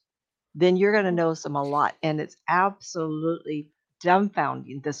awakened, then you're going to notice them a lot, and it's absolutely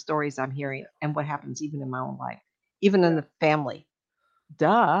dumbfounding the stories I'm hearing and what happens even in my own life, even in the family.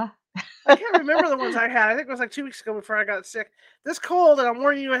 Duh. I can't remember the ones I had. I think it was like 2 weeks ago before I got sick. This cold, and I'm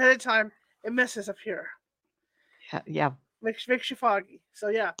warning you ahead of time, it messes up here. Yeah. Makes you foggy. So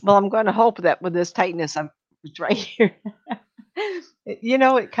yeah. Well, I'm going to hope that with this tightness, it's right here.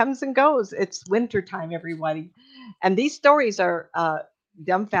 It comes and goes. It's winter time, everybody, and these stories are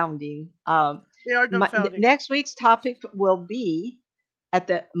dumbfounding. They are dumbfounding. Next week's topic will be at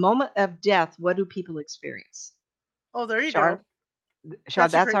the moment of death. What do people experience? Oh, there you go. Shar,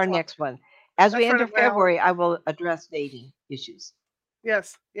 that's our next one. As we enter February, I will address dating issues.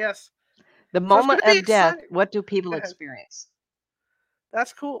 Yes. The moment of death. What do people experience?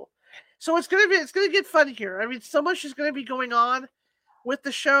 That's cool. So it's gonna get fun here. I mean, so much is gonna be going on with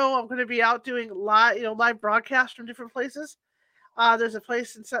the show. I'm gonna be out doing live broadcasts from different places. There's a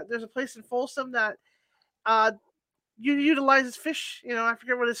place in Folsom that uh, utilizes fish. I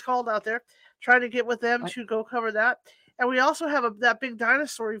forget what it's called out there. Trying to get with them What? to go cover that. And we also have that big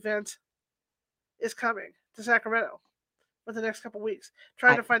dinosaur event is coming to Sacramento for the next couple weeks.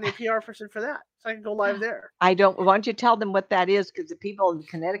 Trying I to find a PR person for that so I can go live there. I don't. Why don't you tell them what that is? Because the people in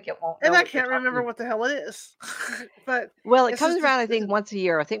Connecticut won't And know I what you're can't remember talking. what the hell it is, but Well, it it's comes just around, I think, once a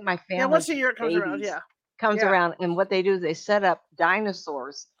year. I think my yeah, once family's a year it comes around. babies Yeah, comes yeah, around, and what they do is they set up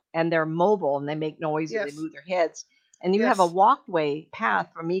dinosaurs, and they're mobile, and they make noise, and they yes, move their heads, and you have a yes, walkway path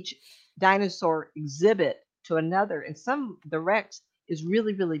from each dinosaur exhibit to another, and the Rex is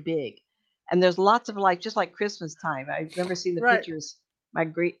really, really big, and there's lots of just like Christmas time. I remember seeing the right. pictures. My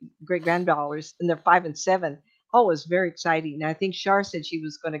great granddaughters, and they're 5 and 7. Oh, it was very exciting. And I think Shar said she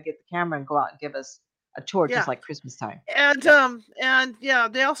was going to get the camera and go out and give us a tour, just Yeah, like Christmas time. Yeah. and yeah,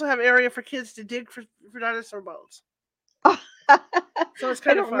 they also have area for kids to dig for dinosaur bones. So it's I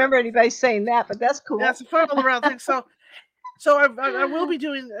kind of don't fun. remember anybody saying that, but that's Yeah, cool. it's a fun all around thing. So I will be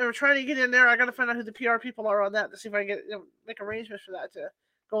doing or trying to get in there. I got to find out who the PR people are on that to see if I can make arrangements for that to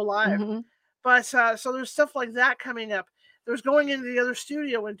go live. Hmm. But so there's stuff like that coming up. There's going into the other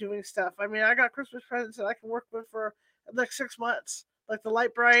studio and doing stuff. I mean, I got Christmas presents that I can work with for like 6 months, like the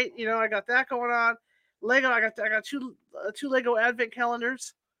Light Bright. I got that going on. Lego, I got two Lego Advent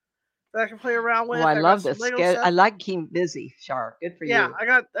calendars that I can play around Oh, with. I I got love some this. Lego I stuff. like keeping busy, Shar. Good for Yeah, you. I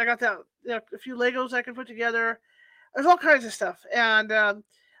got that. A few Legos I can put together. There's all kinds of stuff, and I'm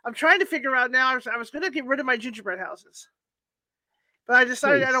trying to figure out now. I was going to get rid of my gingerbread houses, but I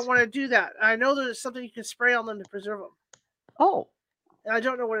decided I don't Please. want to do that. I know there's something you can spray on them to preserve them, Oh, and I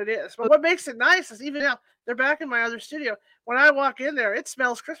don't know what it is. But what makes it nice is even now they're back in my other studio. When I walk in there, it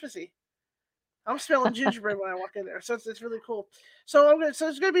smells Christmassy. I'm smelling gingerbread when I walk in there, so it's really cool. So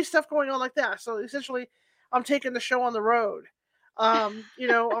there's gonna be stuff going on like that. So essentially, I'm taking the show on the road. I'm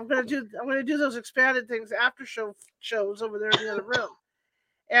gonna do those expanded things after shows over there in the other room.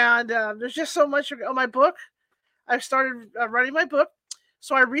 And there's just so much on my book. I've started writing my book,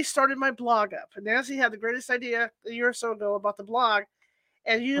 so I restarted my blog up. And Nancy had the greatest idea a year or so ago about the blog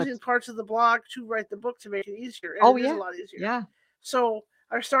and using what's? parts of the blog to write the book to make it easier, and Oh, it is a yeah, lot easier. yeah. So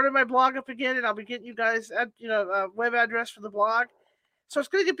I started my blog up again, and I'll be getting you guys a web address for the blog. So it's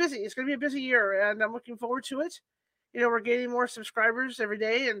going to get busy. It's going to be a busy year, and I'm looking forward to it. We're gaining more subscribers every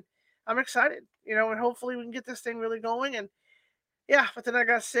day, and I'm excited. And hopefully we can get this thing really going. And yeah, but then I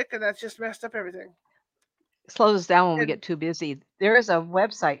got sick, and that just messed up everything. Slows us down when we And get too busy. There is a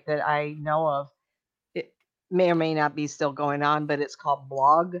website that I know of. It may or may not be still going on, but it's called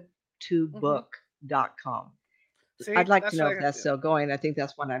mm-hmm. blog2book.com. See, I'd like to that's know what I if got to that's do. still going. I think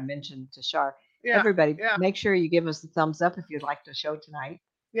that's what I mentioned to Shar. Yeah, Everybody, yeah, make sure you give us the thumbs up if you'd like the show tonight.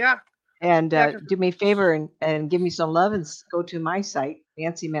 yeah, And yeah. do me a favor and give me some love and go to my site,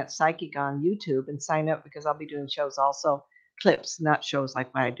 Nancy Metz Psychic on YouTube, and sign up because I'll be doing shows also, clips, not shows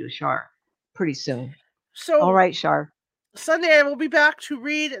like what I do, Shar, pretty soon. All So right, Shar. Sunday I will be back to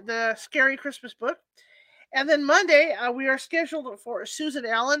read the Scary Christmas book, and then Monday we are scheduled for Susan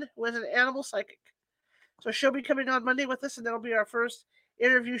Allen, who is an animal psychic. So she'll be coming on Monday with us, and that'll be our first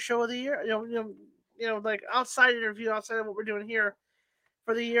interview show of the year. Like outside interview outside of what we're doing here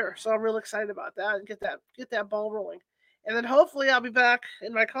for the year. So I'm real excited about that and get that ball rolling. And then hopefully I'll be back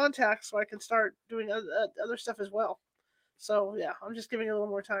in my contacts so I can start doing other stuff as well. So yeah, I'm just giving it a little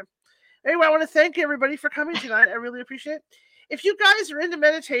more time. Anyway, I want to thank everybody for coming tonight. I really appreciate it. If you guys are into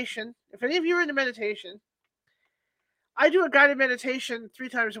meditation, if any of you are into meditation, I do a guided meditation 3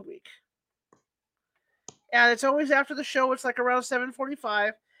 times a week. And it's always after the show. It's like around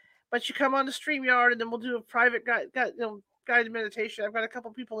 7:45. But you come on the StreamYard, and then we'll do a private guided meditation. I've got a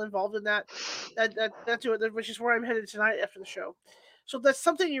couple people involved in that do it, which is where I'm headed tonight after the show. So if that's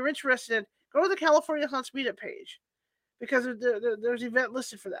something you're interested in, go to the California Haunts meetup page because there's an event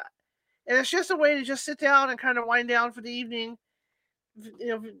listed for that. And it's just a way to just sit down and kind of wind down for the evening,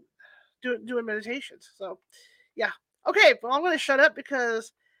 doing meditations. So, yeah. Okay, well, I'm going to shut up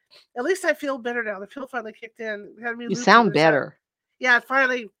because at least I feel better now. The pill finally kicked in. It had me You loopy the sound other side. better. Yeah, it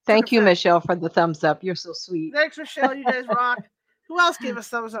finally took Thank you, effect. Michelle, for the thumbs up. You're so sweet. Thanks, Michelle. You guys rock. Who else gave us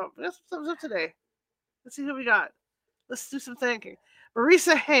thumbs up? We got some thumbs up today. Let's see who we got. Let's do some thanking.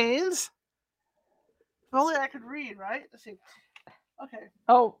 Marisa Haynes. If only I could read, right? Let's see. Okay.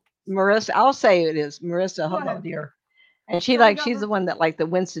 Oh, Marissa, I'll say it is Marissa. Go Hello, ahead. dear. And So we got she's the one that the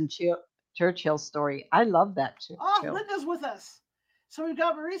Winston Churchill story. I love that too. Linda's with us. So we've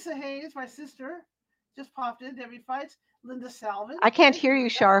got Marisa Haynes, my sister, just popped in. Debbie Fights. Linda Salvin. I can't Thank hear you, you,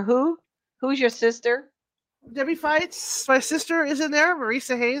 Linda. Shar. Who? Who's your sister? Debbie Fights, my sister, is in there.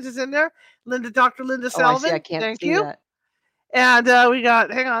 Marisa Haynes is in there. Dr. Linda Oh, I see. I Salvin, can't thank see you. that. And we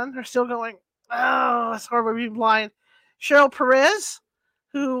got, hang on, they're still going. Oh, it's horrible being blind. Cheryl Perez,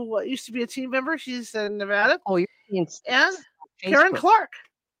 who used to be a team member. She's in Nevada. Oh, you're seeing And Karen Clark.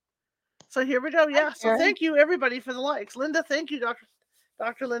 So here we go. Yeah. So thank you, everybody, for the likes. Linda, thank you,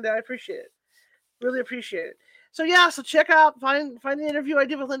 Dr. Linda. I appreciate it. Really appreciate it. So yeah, so check out, find the interview I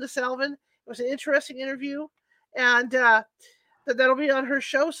did with Linda Salvin. It was an interesting interview, and that'll be on her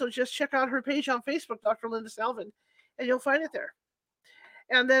show. So just check out her page on Facebook, Dr. Linda Salvin, and you'll find it there.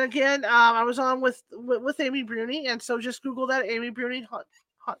 And then again, I was on with Amy Bruni, and so just Google that, Amy Bruni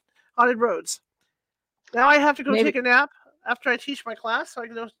Haunted Roads. Now I have to go take a nap after I teach my class, so I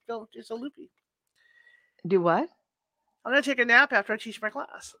can go do so loopy. Do what? I'm gonna take a nap after I teach my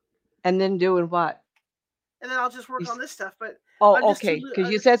class. And then doing what? And then I'll just work on this stuff. But okay,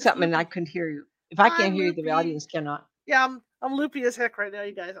 because you said something and I couldn't hear you. If I can't hear you, the audience cannot. Yeah, I'm loopy as heck right now,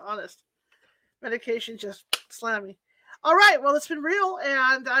 you guys. Honest, medication just slammed me. All right, well, it's been real,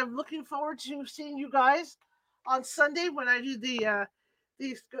 and I'm looking forward to seeing you guys on Sunday when I do the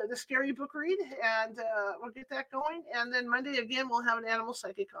scary book read, and we'll get that going. And then Monday again, we'll have an animal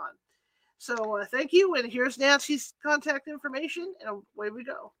psychic on. So thank you, and here's Nancy's contact information, and away we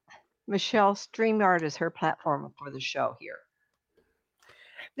go. Michelle, StreamYard is her platform for the show here.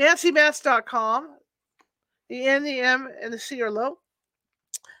 NancyMatz.com. The N, the M, and the C are low.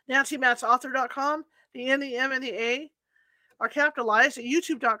 NancyMatzAuthor.com. The N, the M, and the A are capitalized at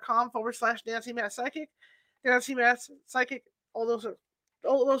YouTube.com/Nancy Matz Psychic. Nancy Matz Psychic. All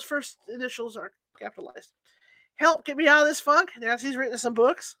those first initials are capitalized. Help get me out of this funk. Nancy's written some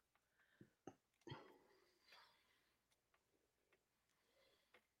books.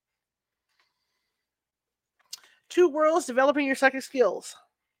 Two Worlds, Developing Your Psychic Skills.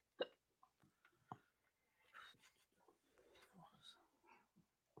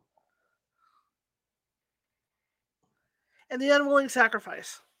 And The Unwilling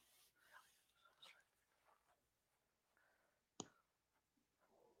Sacrifice.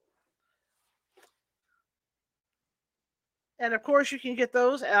 And of course, you can get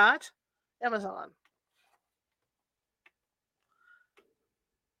those at Amazon.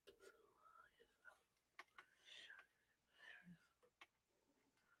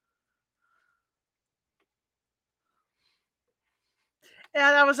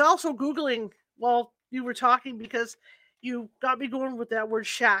 And I was also Googling while you were talking because you got me going with that word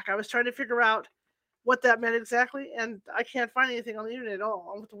shack. I was trying to figure out what that meant exactly, and I can't find anything on the internet at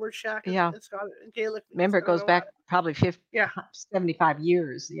all with the word shack. Yeah. It's got in Gaelic. Remember, it goes back probably 75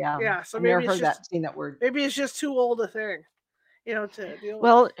 years. Yeah. Yeah. So I've maybe never heard seen that word. Maybe it's just too old a thing, to deal with.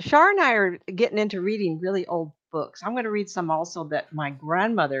 Well, Shar and I are getting into reading really old books. I'm going to read some also that my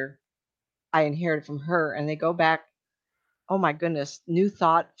grandmother, I inherited from her, and they go back, oh my goodness, New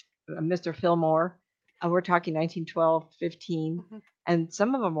Thought, Mr. Fillmore. We're talking 1912, 15. Mm-hmm. And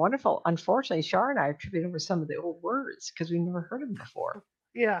some of them wonderful. Unfortunately, Shar and I are tripping over some of the old words because we've never heard them before.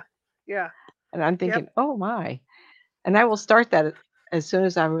 Yeah. Yeah. And I'm thinking, oh my. And I will start that as soon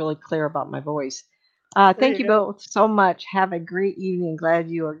as I'm really clear about my voice. Thank you both so much. Have a great evening.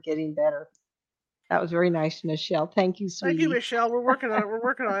 Glad you are getting better. That was very nice, Michelle. Thank you, sweetie. Thank you, Michelle. We're working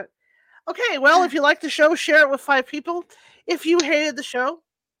on it. Okay, well, if you like the show, share it with 5 people. If you hated the show,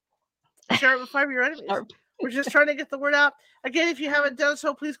 share it with 5 of your enemies. We're just trying to get the word out. Again, if you haven't done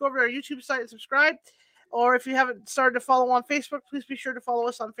so, please go over to our YouTube site and subscribe. Or if you haven't started to follow on Facebook, please be sure to follow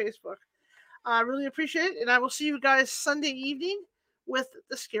us on Facebook. I really appreciate it, and I will see you guys Sunday evening with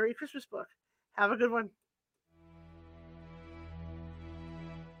the Scary Christmas book. Have a good one.